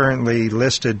 sites are currently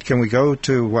listed. Can we go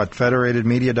to,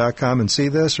 federatedmedia.com and see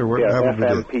this? Or yeah, how would we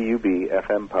do it?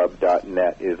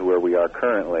 fmpub.net is where we are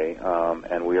currently,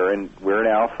 and we're in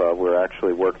alpha. We're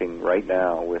actually working right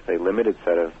now with a limited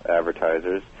set of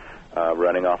advertisers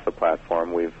running off the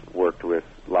platform. We've worked with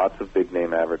lots of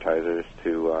big-name advertisers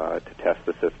to test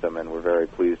the system, and we're very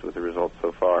pleased with the results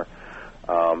so far.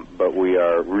 But we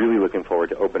are really looking forward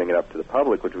to opening it up to the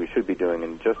public, which we should be doing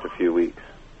in just a few weeks.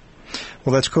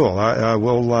 Well, that's cool.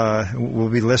 We'll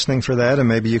be listening for that, and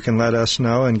maybe you can let us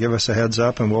know and give us a heads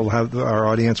up, and we'll have our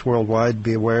audience worldwide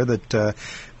be aware that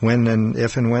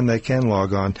if and when they can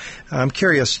log on. I'm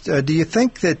curious, do you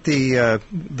think that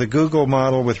the Google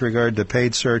model with regard to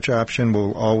paid search option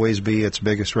will always be its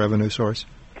biggest revenue source?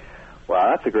 Well,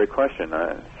 that's a great question.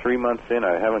 3 months in,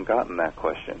 I haven't gotten that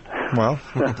question. Well,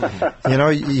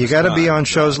 you got to be on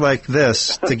shows like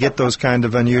this to get those kind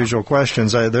of unusual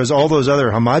questions. There's all those other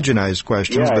homogenized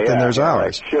questions, but then there's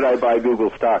ours. Like, should I buy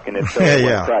Google stock, and if so,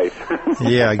 what price?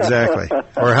 Yeah, exactly.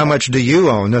 Or how much do you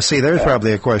own? Now, see, there's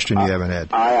probably a question you haven't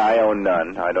had. I own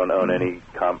none. I don't own any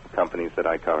companies that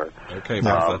I cover. Okay,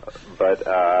 Martha.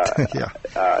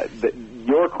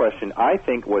 Your question, I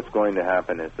think what's going to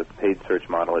happen is that the paid search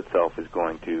model itself is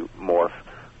going to morph,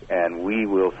 and we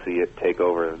will see it take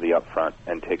over the upfront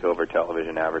and take over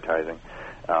television advertising.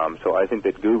 So I think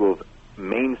that Google's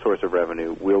main source of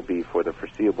revenue will be, for the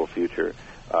foreseeable future,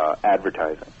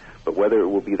 advertising. But whether it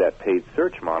will be that paid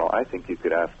search model, I think you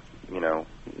could ask,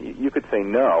 you could say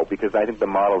no, because I think the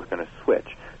model is going to switch.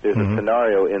 There's a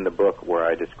scenario in the book where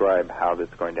I describe how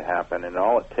that's going to happen, and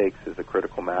all it takes is a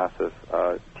critical mass of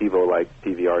TiVo-like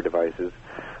PVR devices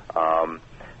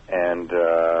and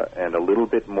a little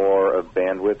bit more of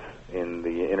bandwidth in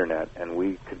the Internet, and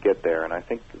we could get there. And I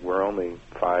think we're only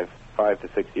 5 to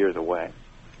 6 years away.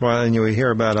 Well, and you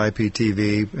hear about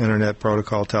IPTV, Internet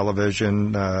Protocol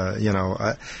Television,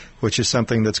 which is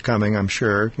something that's coming, I'm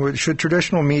sure. Should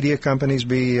traditional media companies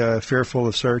be fearful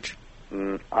of search?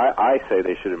 I say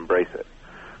they should embrace it.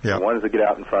 Yep. The ones that get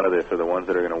out in front of this are the ones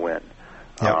that are going to win.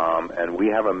 Yep. And we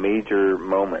have a major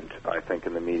moment, I think,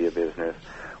 in the media business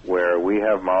where we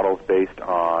have models based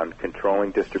on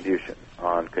controlling distribution,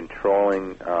 on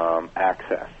controlling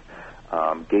access,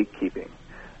 gatekeeping,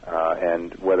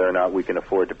 and whether or not we can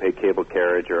afford to pay cable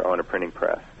carriage or own a printing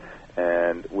press.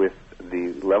 And with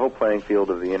the level playing field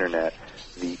of the Internet,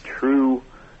 the true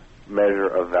measure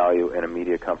of value in a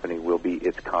media company will be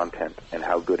its content and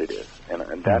how good it is. And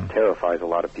that terrifies a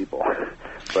lot of people.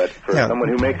 But for someone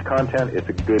who makes content, it's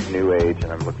a good new age,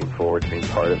 and I'm looking forward to being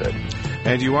part of it.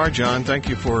 And you are, John. Thank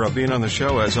you for being on the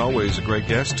show. As always, a great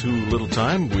guest. Too little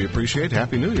time. We appreciate.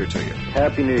 Happy New Year to you.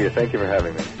 Happy New Year. Thank you for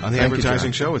having me. On the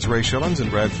Advertising Show, it's Ray Schillens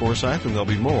and Brad Forsythe, and there'll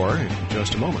be more in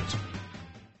just a moment.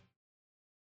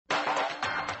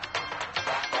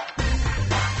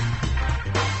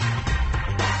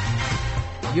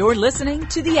 You're listening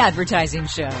to The Advertising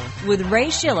Show with Ray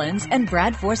Schillens and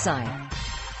Brad Forsythe.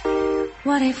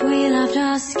 What if we loved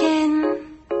our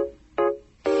skin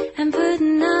and put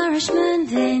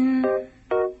nourishment in?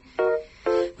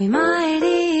 We might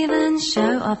even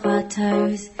show off our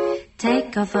toes,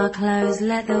 take off our clothes,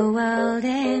 let the world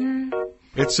in.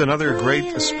 It's another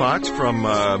great spot from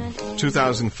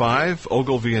 2005.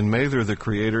 Ogilvy and Mather, the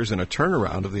creators, and a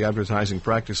turnaround of the advertising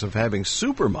practice of having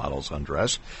supermodels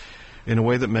undress in a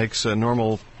way that makes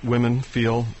normal women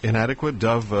feel inadequate.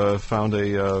 Dove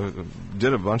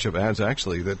did a bunch of ads,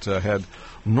 actually, that had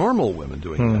normal women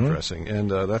doing that dressing, and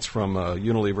that's from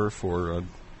Unilever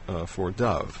for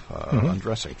Dove,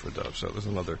 undressing for Dove. So there's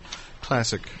another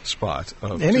classic spot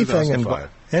of 2005.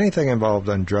 Anything involved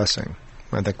undressing,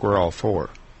 I think we're all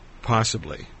for.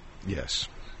 Possibly, yes.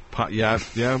 Yeah,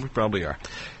 we probably are.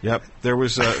 Yep, there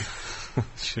was... I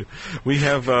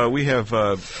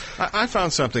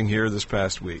found something here this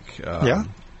past week.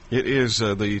 It is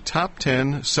the top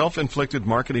 10 self-inflicted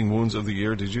marketing wounds of the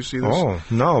year. Did you see this? Oh,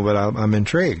 no, but I'm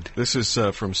intrigued. This is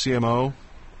from CMO,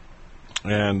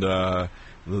 and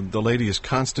the lady is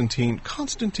Konstantin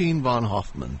von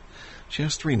Hoffman. She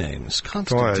has 3 names.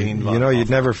 Konstantin von Hoffman. You'd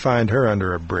never find her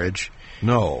under a bridge.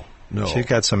 No. She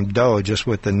got some dough just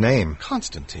with the name.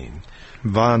 Konstantin.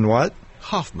 Von what?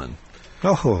 Hoffman.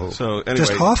 Oh, so anyway,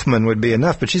 just Hoffman would be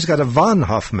enough, but she's got a von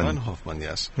Hoffman. Von Hoffman,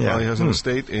 yes. Yeah. Well, he has an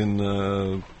estate in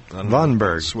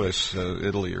Vonberg, Swiss,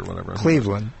 Italy, or whatever.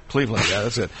 Cleveland, yeah,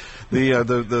 that's it.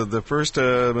 The first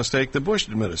mistake, the Bush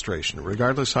administration,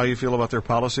 regardless how you feel about their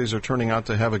policies, are turning out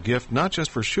to have a gift, not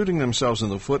just for shooting themselves in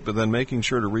the foot, but then making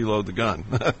sure to reload the gun.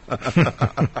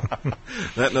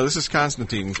 This is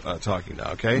Constantine talking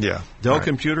now, okay? Yeah. Dell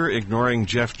Computer ignoring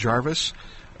Jeff Jarvis.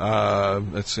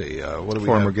 Let's see. What do we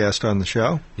Former have? guest on the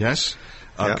show. Yes.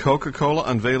 Coca-Cola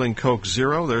unveiling Coke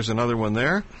Zero. There's another one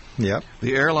there. Yep.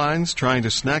 The airlines trying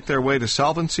to snack their way to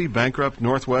solvency. Bankrupt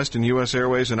Northwest and U.S.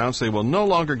 Airways announced they will no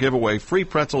longer give away free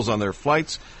pretzels on their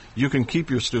flights. You can keep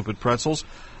your stupid pretzels.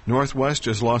 Northwest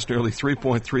just lost nearly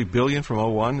 $3.3 billion from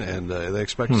 2001, and they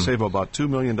expect to save about $2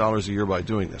 million a year by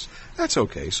doing this. That's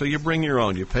okay. So you bring your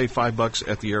own. You pay $5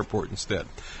 at the airport instead.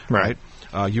 Right.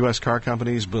 U.S. car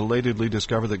companies belatedly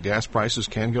discover that gas prices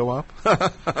can go up.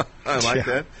 I like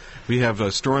that. We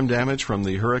have storm damage from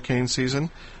the hurricane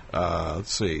season.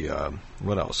 Let's see.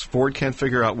 What else? Ford can't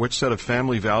figure out which set of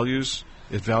family values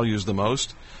it values the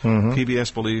most. Mm-hmm.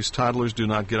 PBS believes toddlers do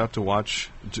not get to watch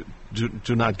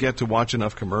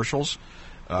enough commercials.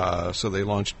 So they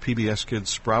launched PBS Kids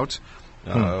Sprout.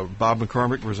 Bob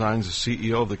McCormick resigns as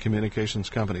CEO of the communications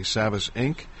company Savvis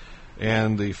Inc.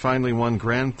 And the finally one,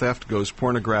 Grand Theft goes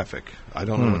pornographic. I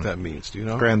don't know what that means. Do you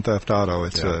know? Grand Theft Auto.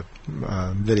 It's a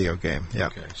video game. Yeah.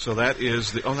 Okay. So that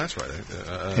is the. Oh, that's right.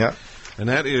 Yeah. And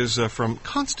that is from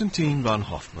Konstantin von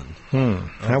Hoffman.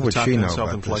 How would she know about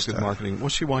self-inflicted this marketing? Well,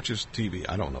 she watches TV.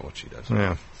 I don't know what she does.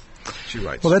 Yeah. She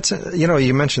writes. Well, that's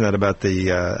you mentioned that about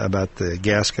the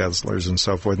gas guzzlers and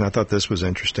so forth, and I thought this was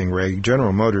interesting, Ray.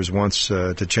 General Motors wants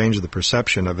to change the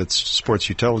perception of its sports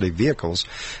utility vehicles.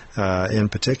 In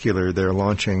particular, they're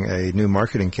launching a new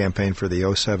marketing campaign for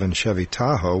the 07 Chevy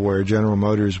Tahoe, where General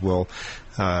Motors will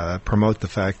promote the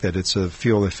fact that it's a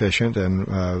fuel efficient and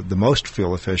the most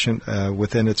fuel efficient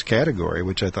within its category,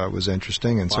 which I thought was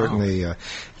interesting. And certainly,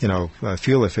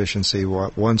 fuel efficiency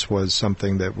once was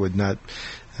something that would not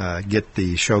get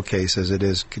the showcase as it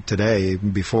is today.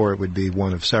 Before, it would be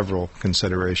one of several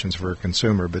considerations for a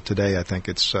consumer, but today I think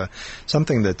it's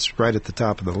something that's right at the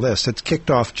top of the list. It's kicked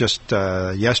off just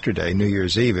yesterday, New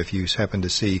Year's Eve. If you happen to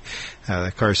see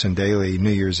Carson Daly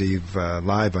New Year's Eve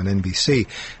live on NBC,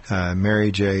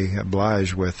 Mary J.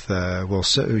 Blige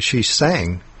she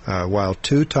sang while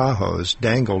 2 Tahoes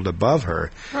dangled above her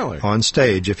on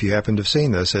stage, if you happen to have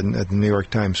seen this at the New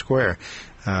York Times Square.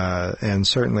 And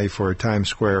certainly for Times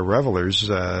Square revelers,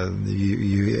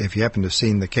 if you happen to have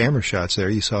seen the camera shots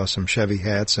there, you saw some Chevy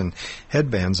hats and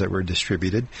headbands that were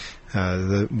distributed.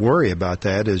 The worry about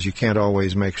that is you can't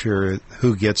always make sure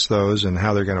who gets those and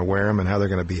how they're going to wear them and how they're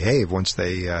going to behave once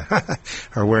they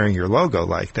are wearing your logo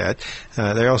like that.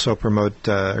 They also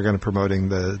are going to promoting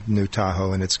the new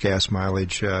Tahoe and its gas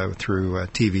mileage through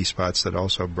TV spots that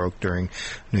also broke during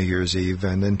New Year's Eve,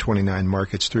 and in 29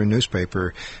 markets through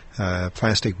newspaper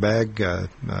plastic bag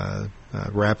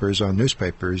wrappers on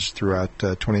newspapers throughout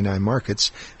 29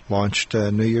 markets launched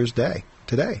New Year's Day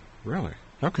today. Really?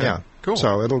 Okay. Yeah. Cool.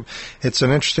 So it's an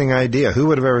interesting idea. Who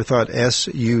would have ever thought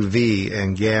SUV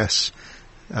and gas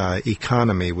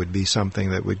economy would be something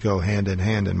that would go hand in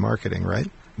hand in marketing, right?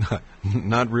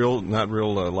 Not real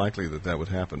likely that would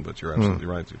happen, but you're absolutely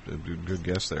right. Good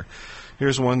guess there.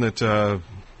 Here's one that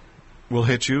will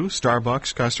hit you.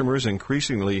 Starbucks customers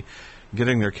increasingly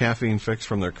getting their caffeine fix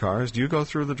from their cars. Do you go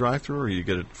through the drive-thru or you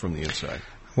get it from the inside?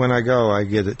 When I go, I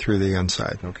get it through the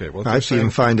inside. Okay. Well, I even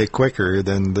find it quicker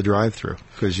than the drive-thru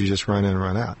because you just run in and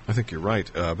run out. I think you're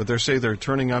right. But they say they're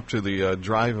turning up to the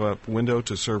drive-up window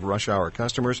to serve rush hour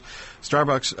customers.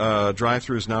 Starbucks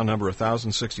drive-thrus now number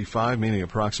 1,065, meaning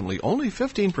approximately only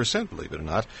 15%, believe it or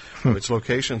not, of its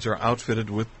locations are outfitted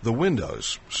with the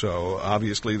windows. So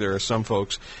obviously there are some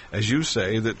folks, as you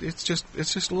say, that it's just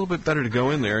a little bit better to go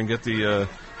in there and get the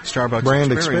Starbucks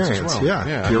brand experience as well.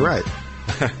 Yeah, you're right.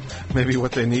 Maybe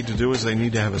what they need to do is they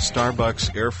need to have a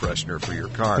Starbucks air freshener for your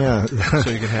car. Yeah. So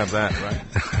you can have that,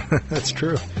 right? That's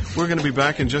true. We're going to be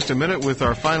back in just a minute with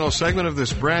our final segment of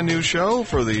this brand new show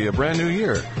for the brand new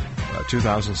year,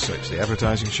 2006. The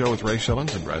Advertising Show with Ray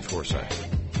Shillings and Brad Forsythe.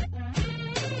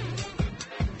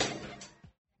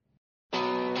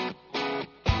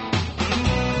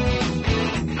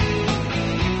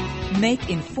 Make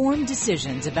informed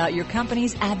decisions about your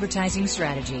company's advertising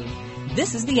strategy.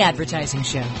 This is The Advertising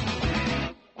Show.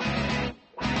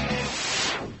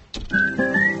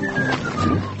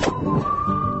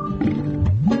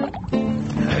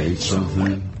 Hate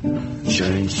something,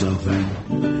 change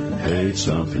something. Hate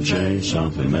something, change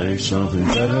something, make something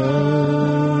better.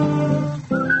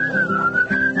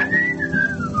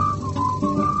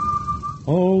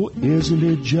 Oh, isn't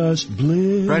it just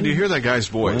bliss? Brad, do you hear that guy's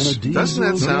voice? Doesn't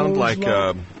that sound like,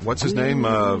 what's his name,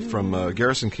 from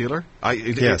Garrison Keillor?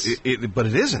 Yes. But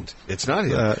it isn't. It's not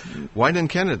him. Wyden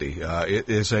Kennedy. It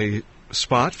is a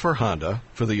spot for Honda,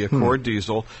 for the Accord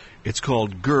diesel. It's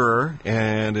called GUR,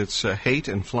 and it's Hate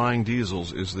and Flying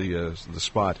Diesels is the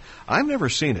spot. I've never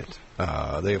seen it.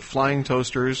 They have flying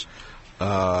toasters.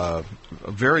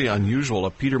 Very unusual,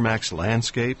 a Peter Max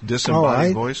landscape,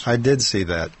 disembodied voice. I did see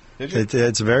that.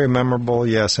 It's very memorable,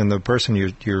 yes, and the person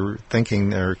you're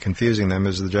thinking or confusing them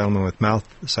is the gentleman with mouth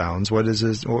sounds. What was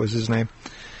his name?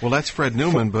 Well, that's Fred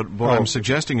Newman, but what I'm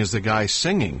suggesting is the guy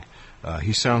singing.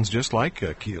 He sounds just like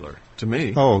Keillor to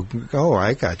me. Oh,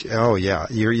 I got you. Oh, yeah,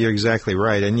 you're exactly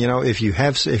right. And if you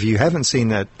haven't seen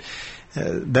that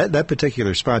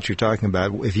particular spot you're talking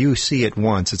about, if you see it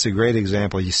once, it's a great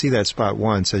example. You see that spot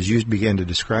once, as you begin to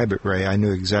describe it, Ray, I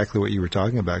knew exactly what you were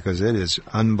talking about because it is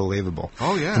unbelievable.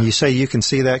 Oh, yeah. And you say you can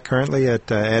see that currently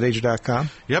at adage.com?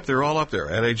 Yep, they're all up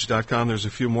there. Adage.com. There's a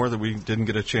few more that we didn't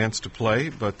get a chance to play,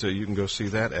 but you can go see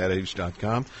that,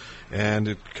 adage.com. And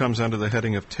it comes under the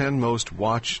heading of 10 most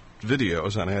watched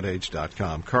videos on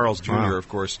adage.com. Carl's Jr., of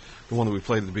course, the one that we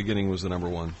played at the beginning was the number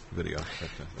one video.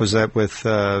 Was that with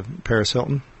Paris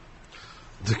Hilton?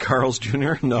 The Carl's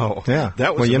Jr.? No. Yeah.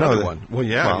 That was another one. Well,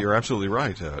 yeah, you're absolutely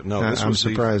right. I'm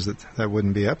surprised that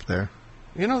wouldn't be up there.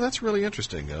 That's really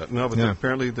interesting.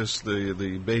 Apparently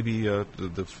the baby,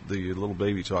 the little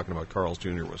baby talking about Carl's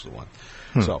Jr. was the one.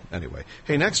 So, anyway.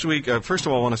 Hey, next week, first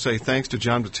of all, I want to say thanks to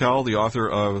John Battelle, the author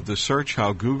of The Search,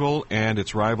 How Google and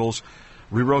Its Rivals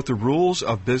Rewrote the Rules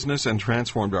of Business and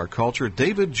Transformed Our Culture.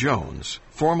 David Jones,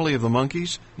 formerly of the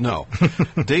Monkees? No.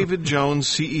 David Jones,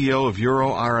 CEO of Euro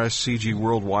RSCG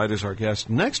Worldwide, is our guest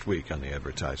next week on the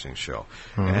Advertising Show.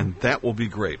 And that will be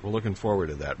great. We're looking forward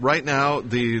to that. Right now,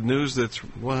 the news that's,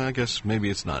 I guess maybe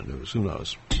it's not news. Who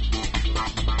knows?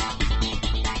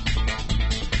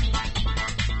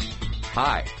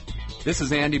 Hi, this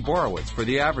is Andy Borowitz for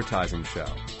The Advertising Show.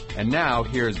 And now,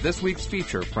 here's this week's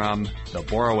feature from The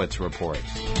Borowitz Report.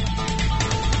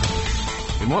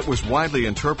 In what was widely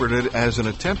interpreted as an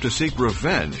attempt to seek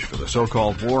revenge for the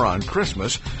so-called war on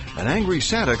Christmas, an angry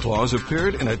Santa Claus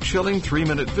appeared in a chilling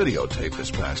 3-minute videotape this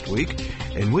past week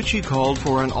in which he called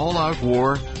for an all-out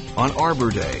war on Arbor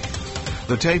Day.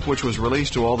 The tape, which was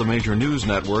released to all the major news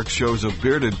networks, shows a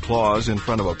bearded Claus in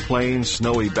front of a plain,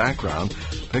 snowy background,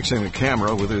 fixing the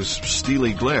camera with his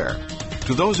steely glare.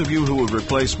 To those of you who would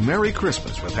replace Merry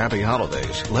Christmas with Happy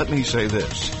Holidays, let me say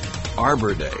this.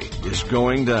 Arbor Day is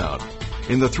going down.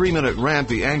 In the 3-minute rant,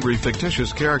 the angry,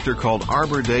 fictitious character called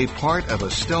Arbor Day part of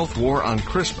a stealth war on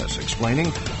Christmas,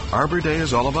 explaining Arbor Day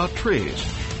is all about trees.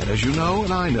 And as you know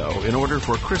and I know, in order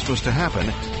for Christmas to happen,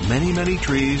 many, many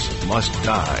trees must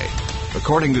die.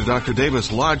 According to Dr.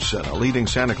 Davis Lodgson, a leading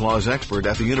Santa Claus expert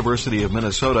at the University of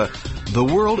Minnesota, the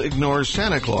world ignores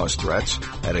Santa Claus threats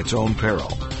at its own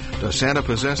peril. Does Santa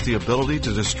possess the ability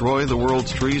to destroy the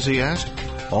world's trees, he asked?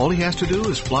 All he has to do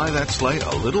is fly that sleigh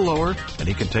a little lower, and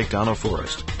he can take down a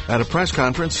forest. At a press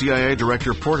conference, CIA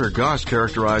Director Porter Goss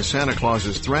characterized Santa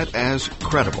Claus's threat as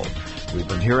credible. We've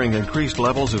been hearing increased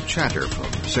levels of chatter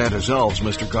from Santa's elves,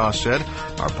 Mr. Goss said.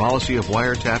 Our policy of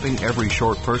wiretapping every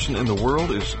short person in the world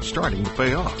is starting to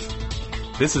pay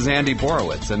off. This is Andy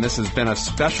Borowitz, and this has been a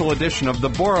special edition of The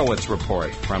Borowitz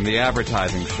Report from The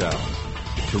Advertising Show.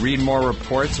 To read more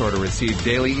reports or to receive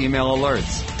daily email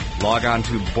alerts, log on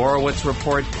to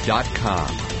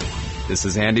BorowitzReport.com. This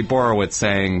is Andy Borowitz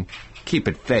saying, keep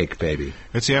it fake, baby.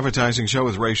 It's the Advertising Show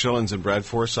with Ray Schillens and Brad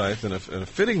Forsythe, in a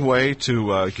fitting way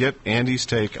to get Andy's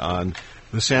take on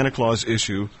the Santa Claus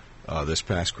issue this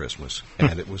past Christmas.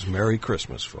 And it was Merry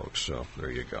Christmas, folks, so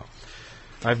there you go.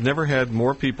 I've never had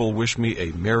more people wish me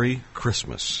a Merry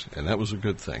Christmas, and that was a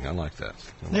good thing. I like that.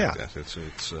 That.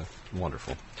 It's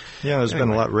wonderful. Yeah, there's been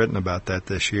a lot written about that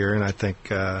this year, and I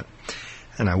think, and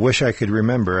I wish I could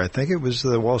remember, I think it was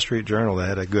the Wall Street Journal that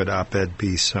had a good op-ed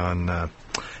piece on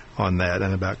on that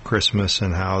and about Christmas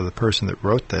and how the person that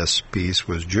wrote this piece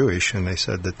was Jewish, and they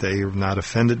said that they are not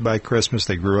offended by Christmas.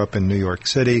 They grew up in New York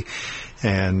City,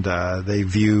 and they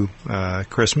view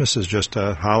Christmas as just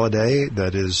a holiday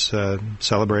that is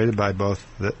celebrated by both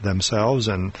themselves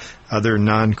and other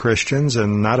non-Christians,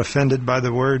 and not offended by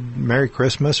the word Merry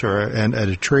Christmas, and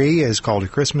a tree is called a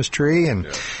Christmas tree, and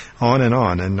on and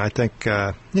on. And I think,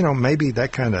 maybe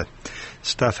that kind of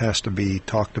stuff has to be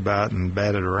talked about and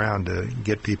batted around to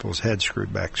get people's heads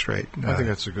screwed back straight. I think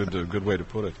that's a good way to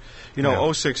put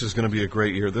it. 06 is going to be a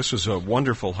great year. This was a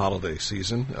wonderful holiday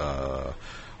season. A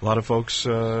lot of folks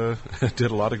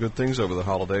did a lot of good things over the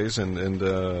holidays,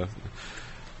 and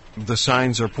the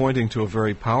signs are pointing to a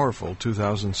very powerful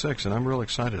 2006, and I'm real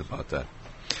excited about that.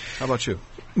 How about you?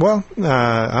 Well,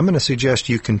 I'm going to suggest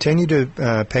you continue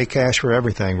to pay cash for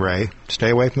everything, Ray. Stay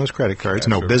away from those credit cards.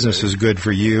 No, business is good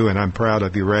for you, and I'm proud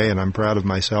of you, Ray, and I'm proud of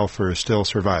myself for still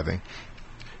surviving.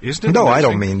 Isn't it no, amazing? I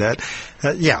don't mean that.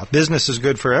 Business is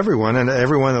good for everyone, and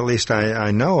everyone at least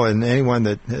I know, and anyone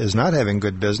that is not having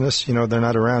good business, they're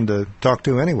not around to talk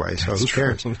to anyway, so who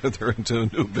cares? They're into a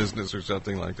new business or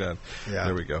something like that. Yeah.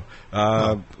 There we go.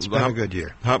 It's been a good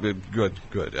year.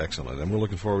 Good, excellent. And we're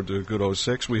looking forward to a good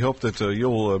 06. We hope that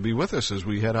you'll be with us as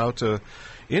we head out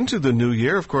into the new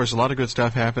year. Of course, a lot of good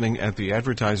stuff happening at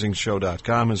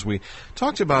theadvertisingshow.com. As we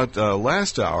talked about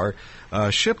last hour,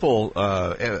 Schipul,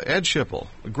 Ed Schipul,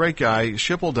 a great guy.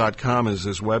 Schipul.com is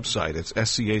his website. It's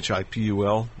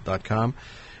SCHIPUL.com.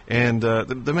 And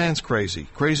the man's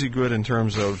crazy good in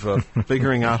terms of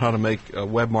figuring out how to make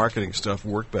web marketing stuff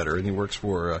work better. And he works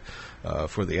for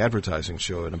the advertising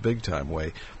show in a big-time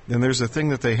way. And there's a thing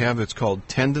that they have that's called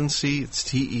Tendency. It's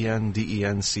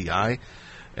TENDENCI.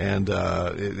 And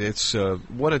it's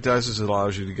what it does is it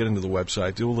allows you to get into the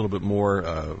website, do a little bit more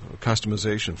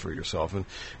customization for yourself, and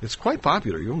it's quite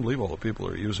popular. You won't believe all the people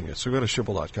who are using it. So go to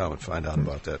Schipul.com and find out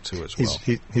about that too as well.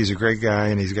 He's a great guy,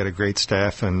 and he's got a great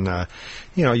staff, and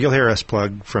you'll hear us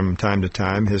plug from time to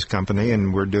time his company,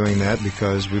 and we're doing that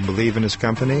because we believe in his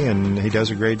company, and he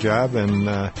does a great job. And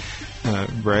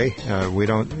Ray,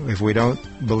 if we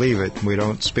don't believe it, we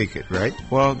don't speak it, right?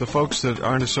 Well, the folks that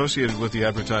aren't associated with the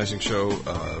advertising show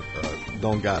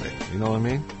don't got it. You know what I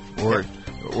mean?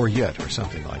 Or yet, or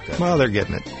something like that. Well, they're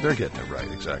getting it. They're getting it right,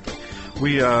 exactly.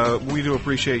 We do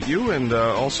appreciate you, and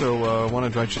also want to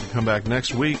invite you to come back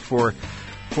next week for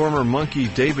former monkey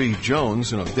Davy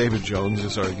Jones. David Jones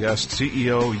is our guest,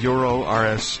 CEO, Euro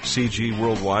RSCG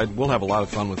Worldwide. We'll have a lot of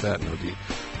fun with that,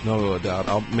 no doubt.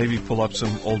 I'll maybe pull up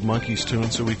some old Monkees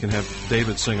tunes so we can have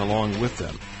David sing along with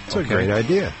them. It's a great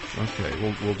idea.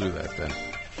 Okay, we'll do that then.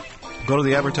 Go to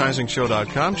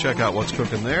theadvertisingshow.com, check out what's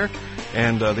cooking there.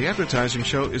 And The Advertising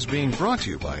Show is being brought to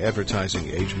you by Advertising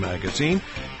Age Magazine.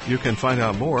 You can find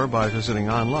out more by visiting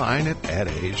online at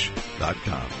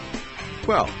adage.com.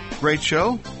 Well, great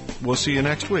show. We'll see you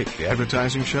next week. The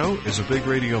Advertising Show is a Big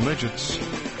Radio Midgets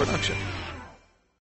production.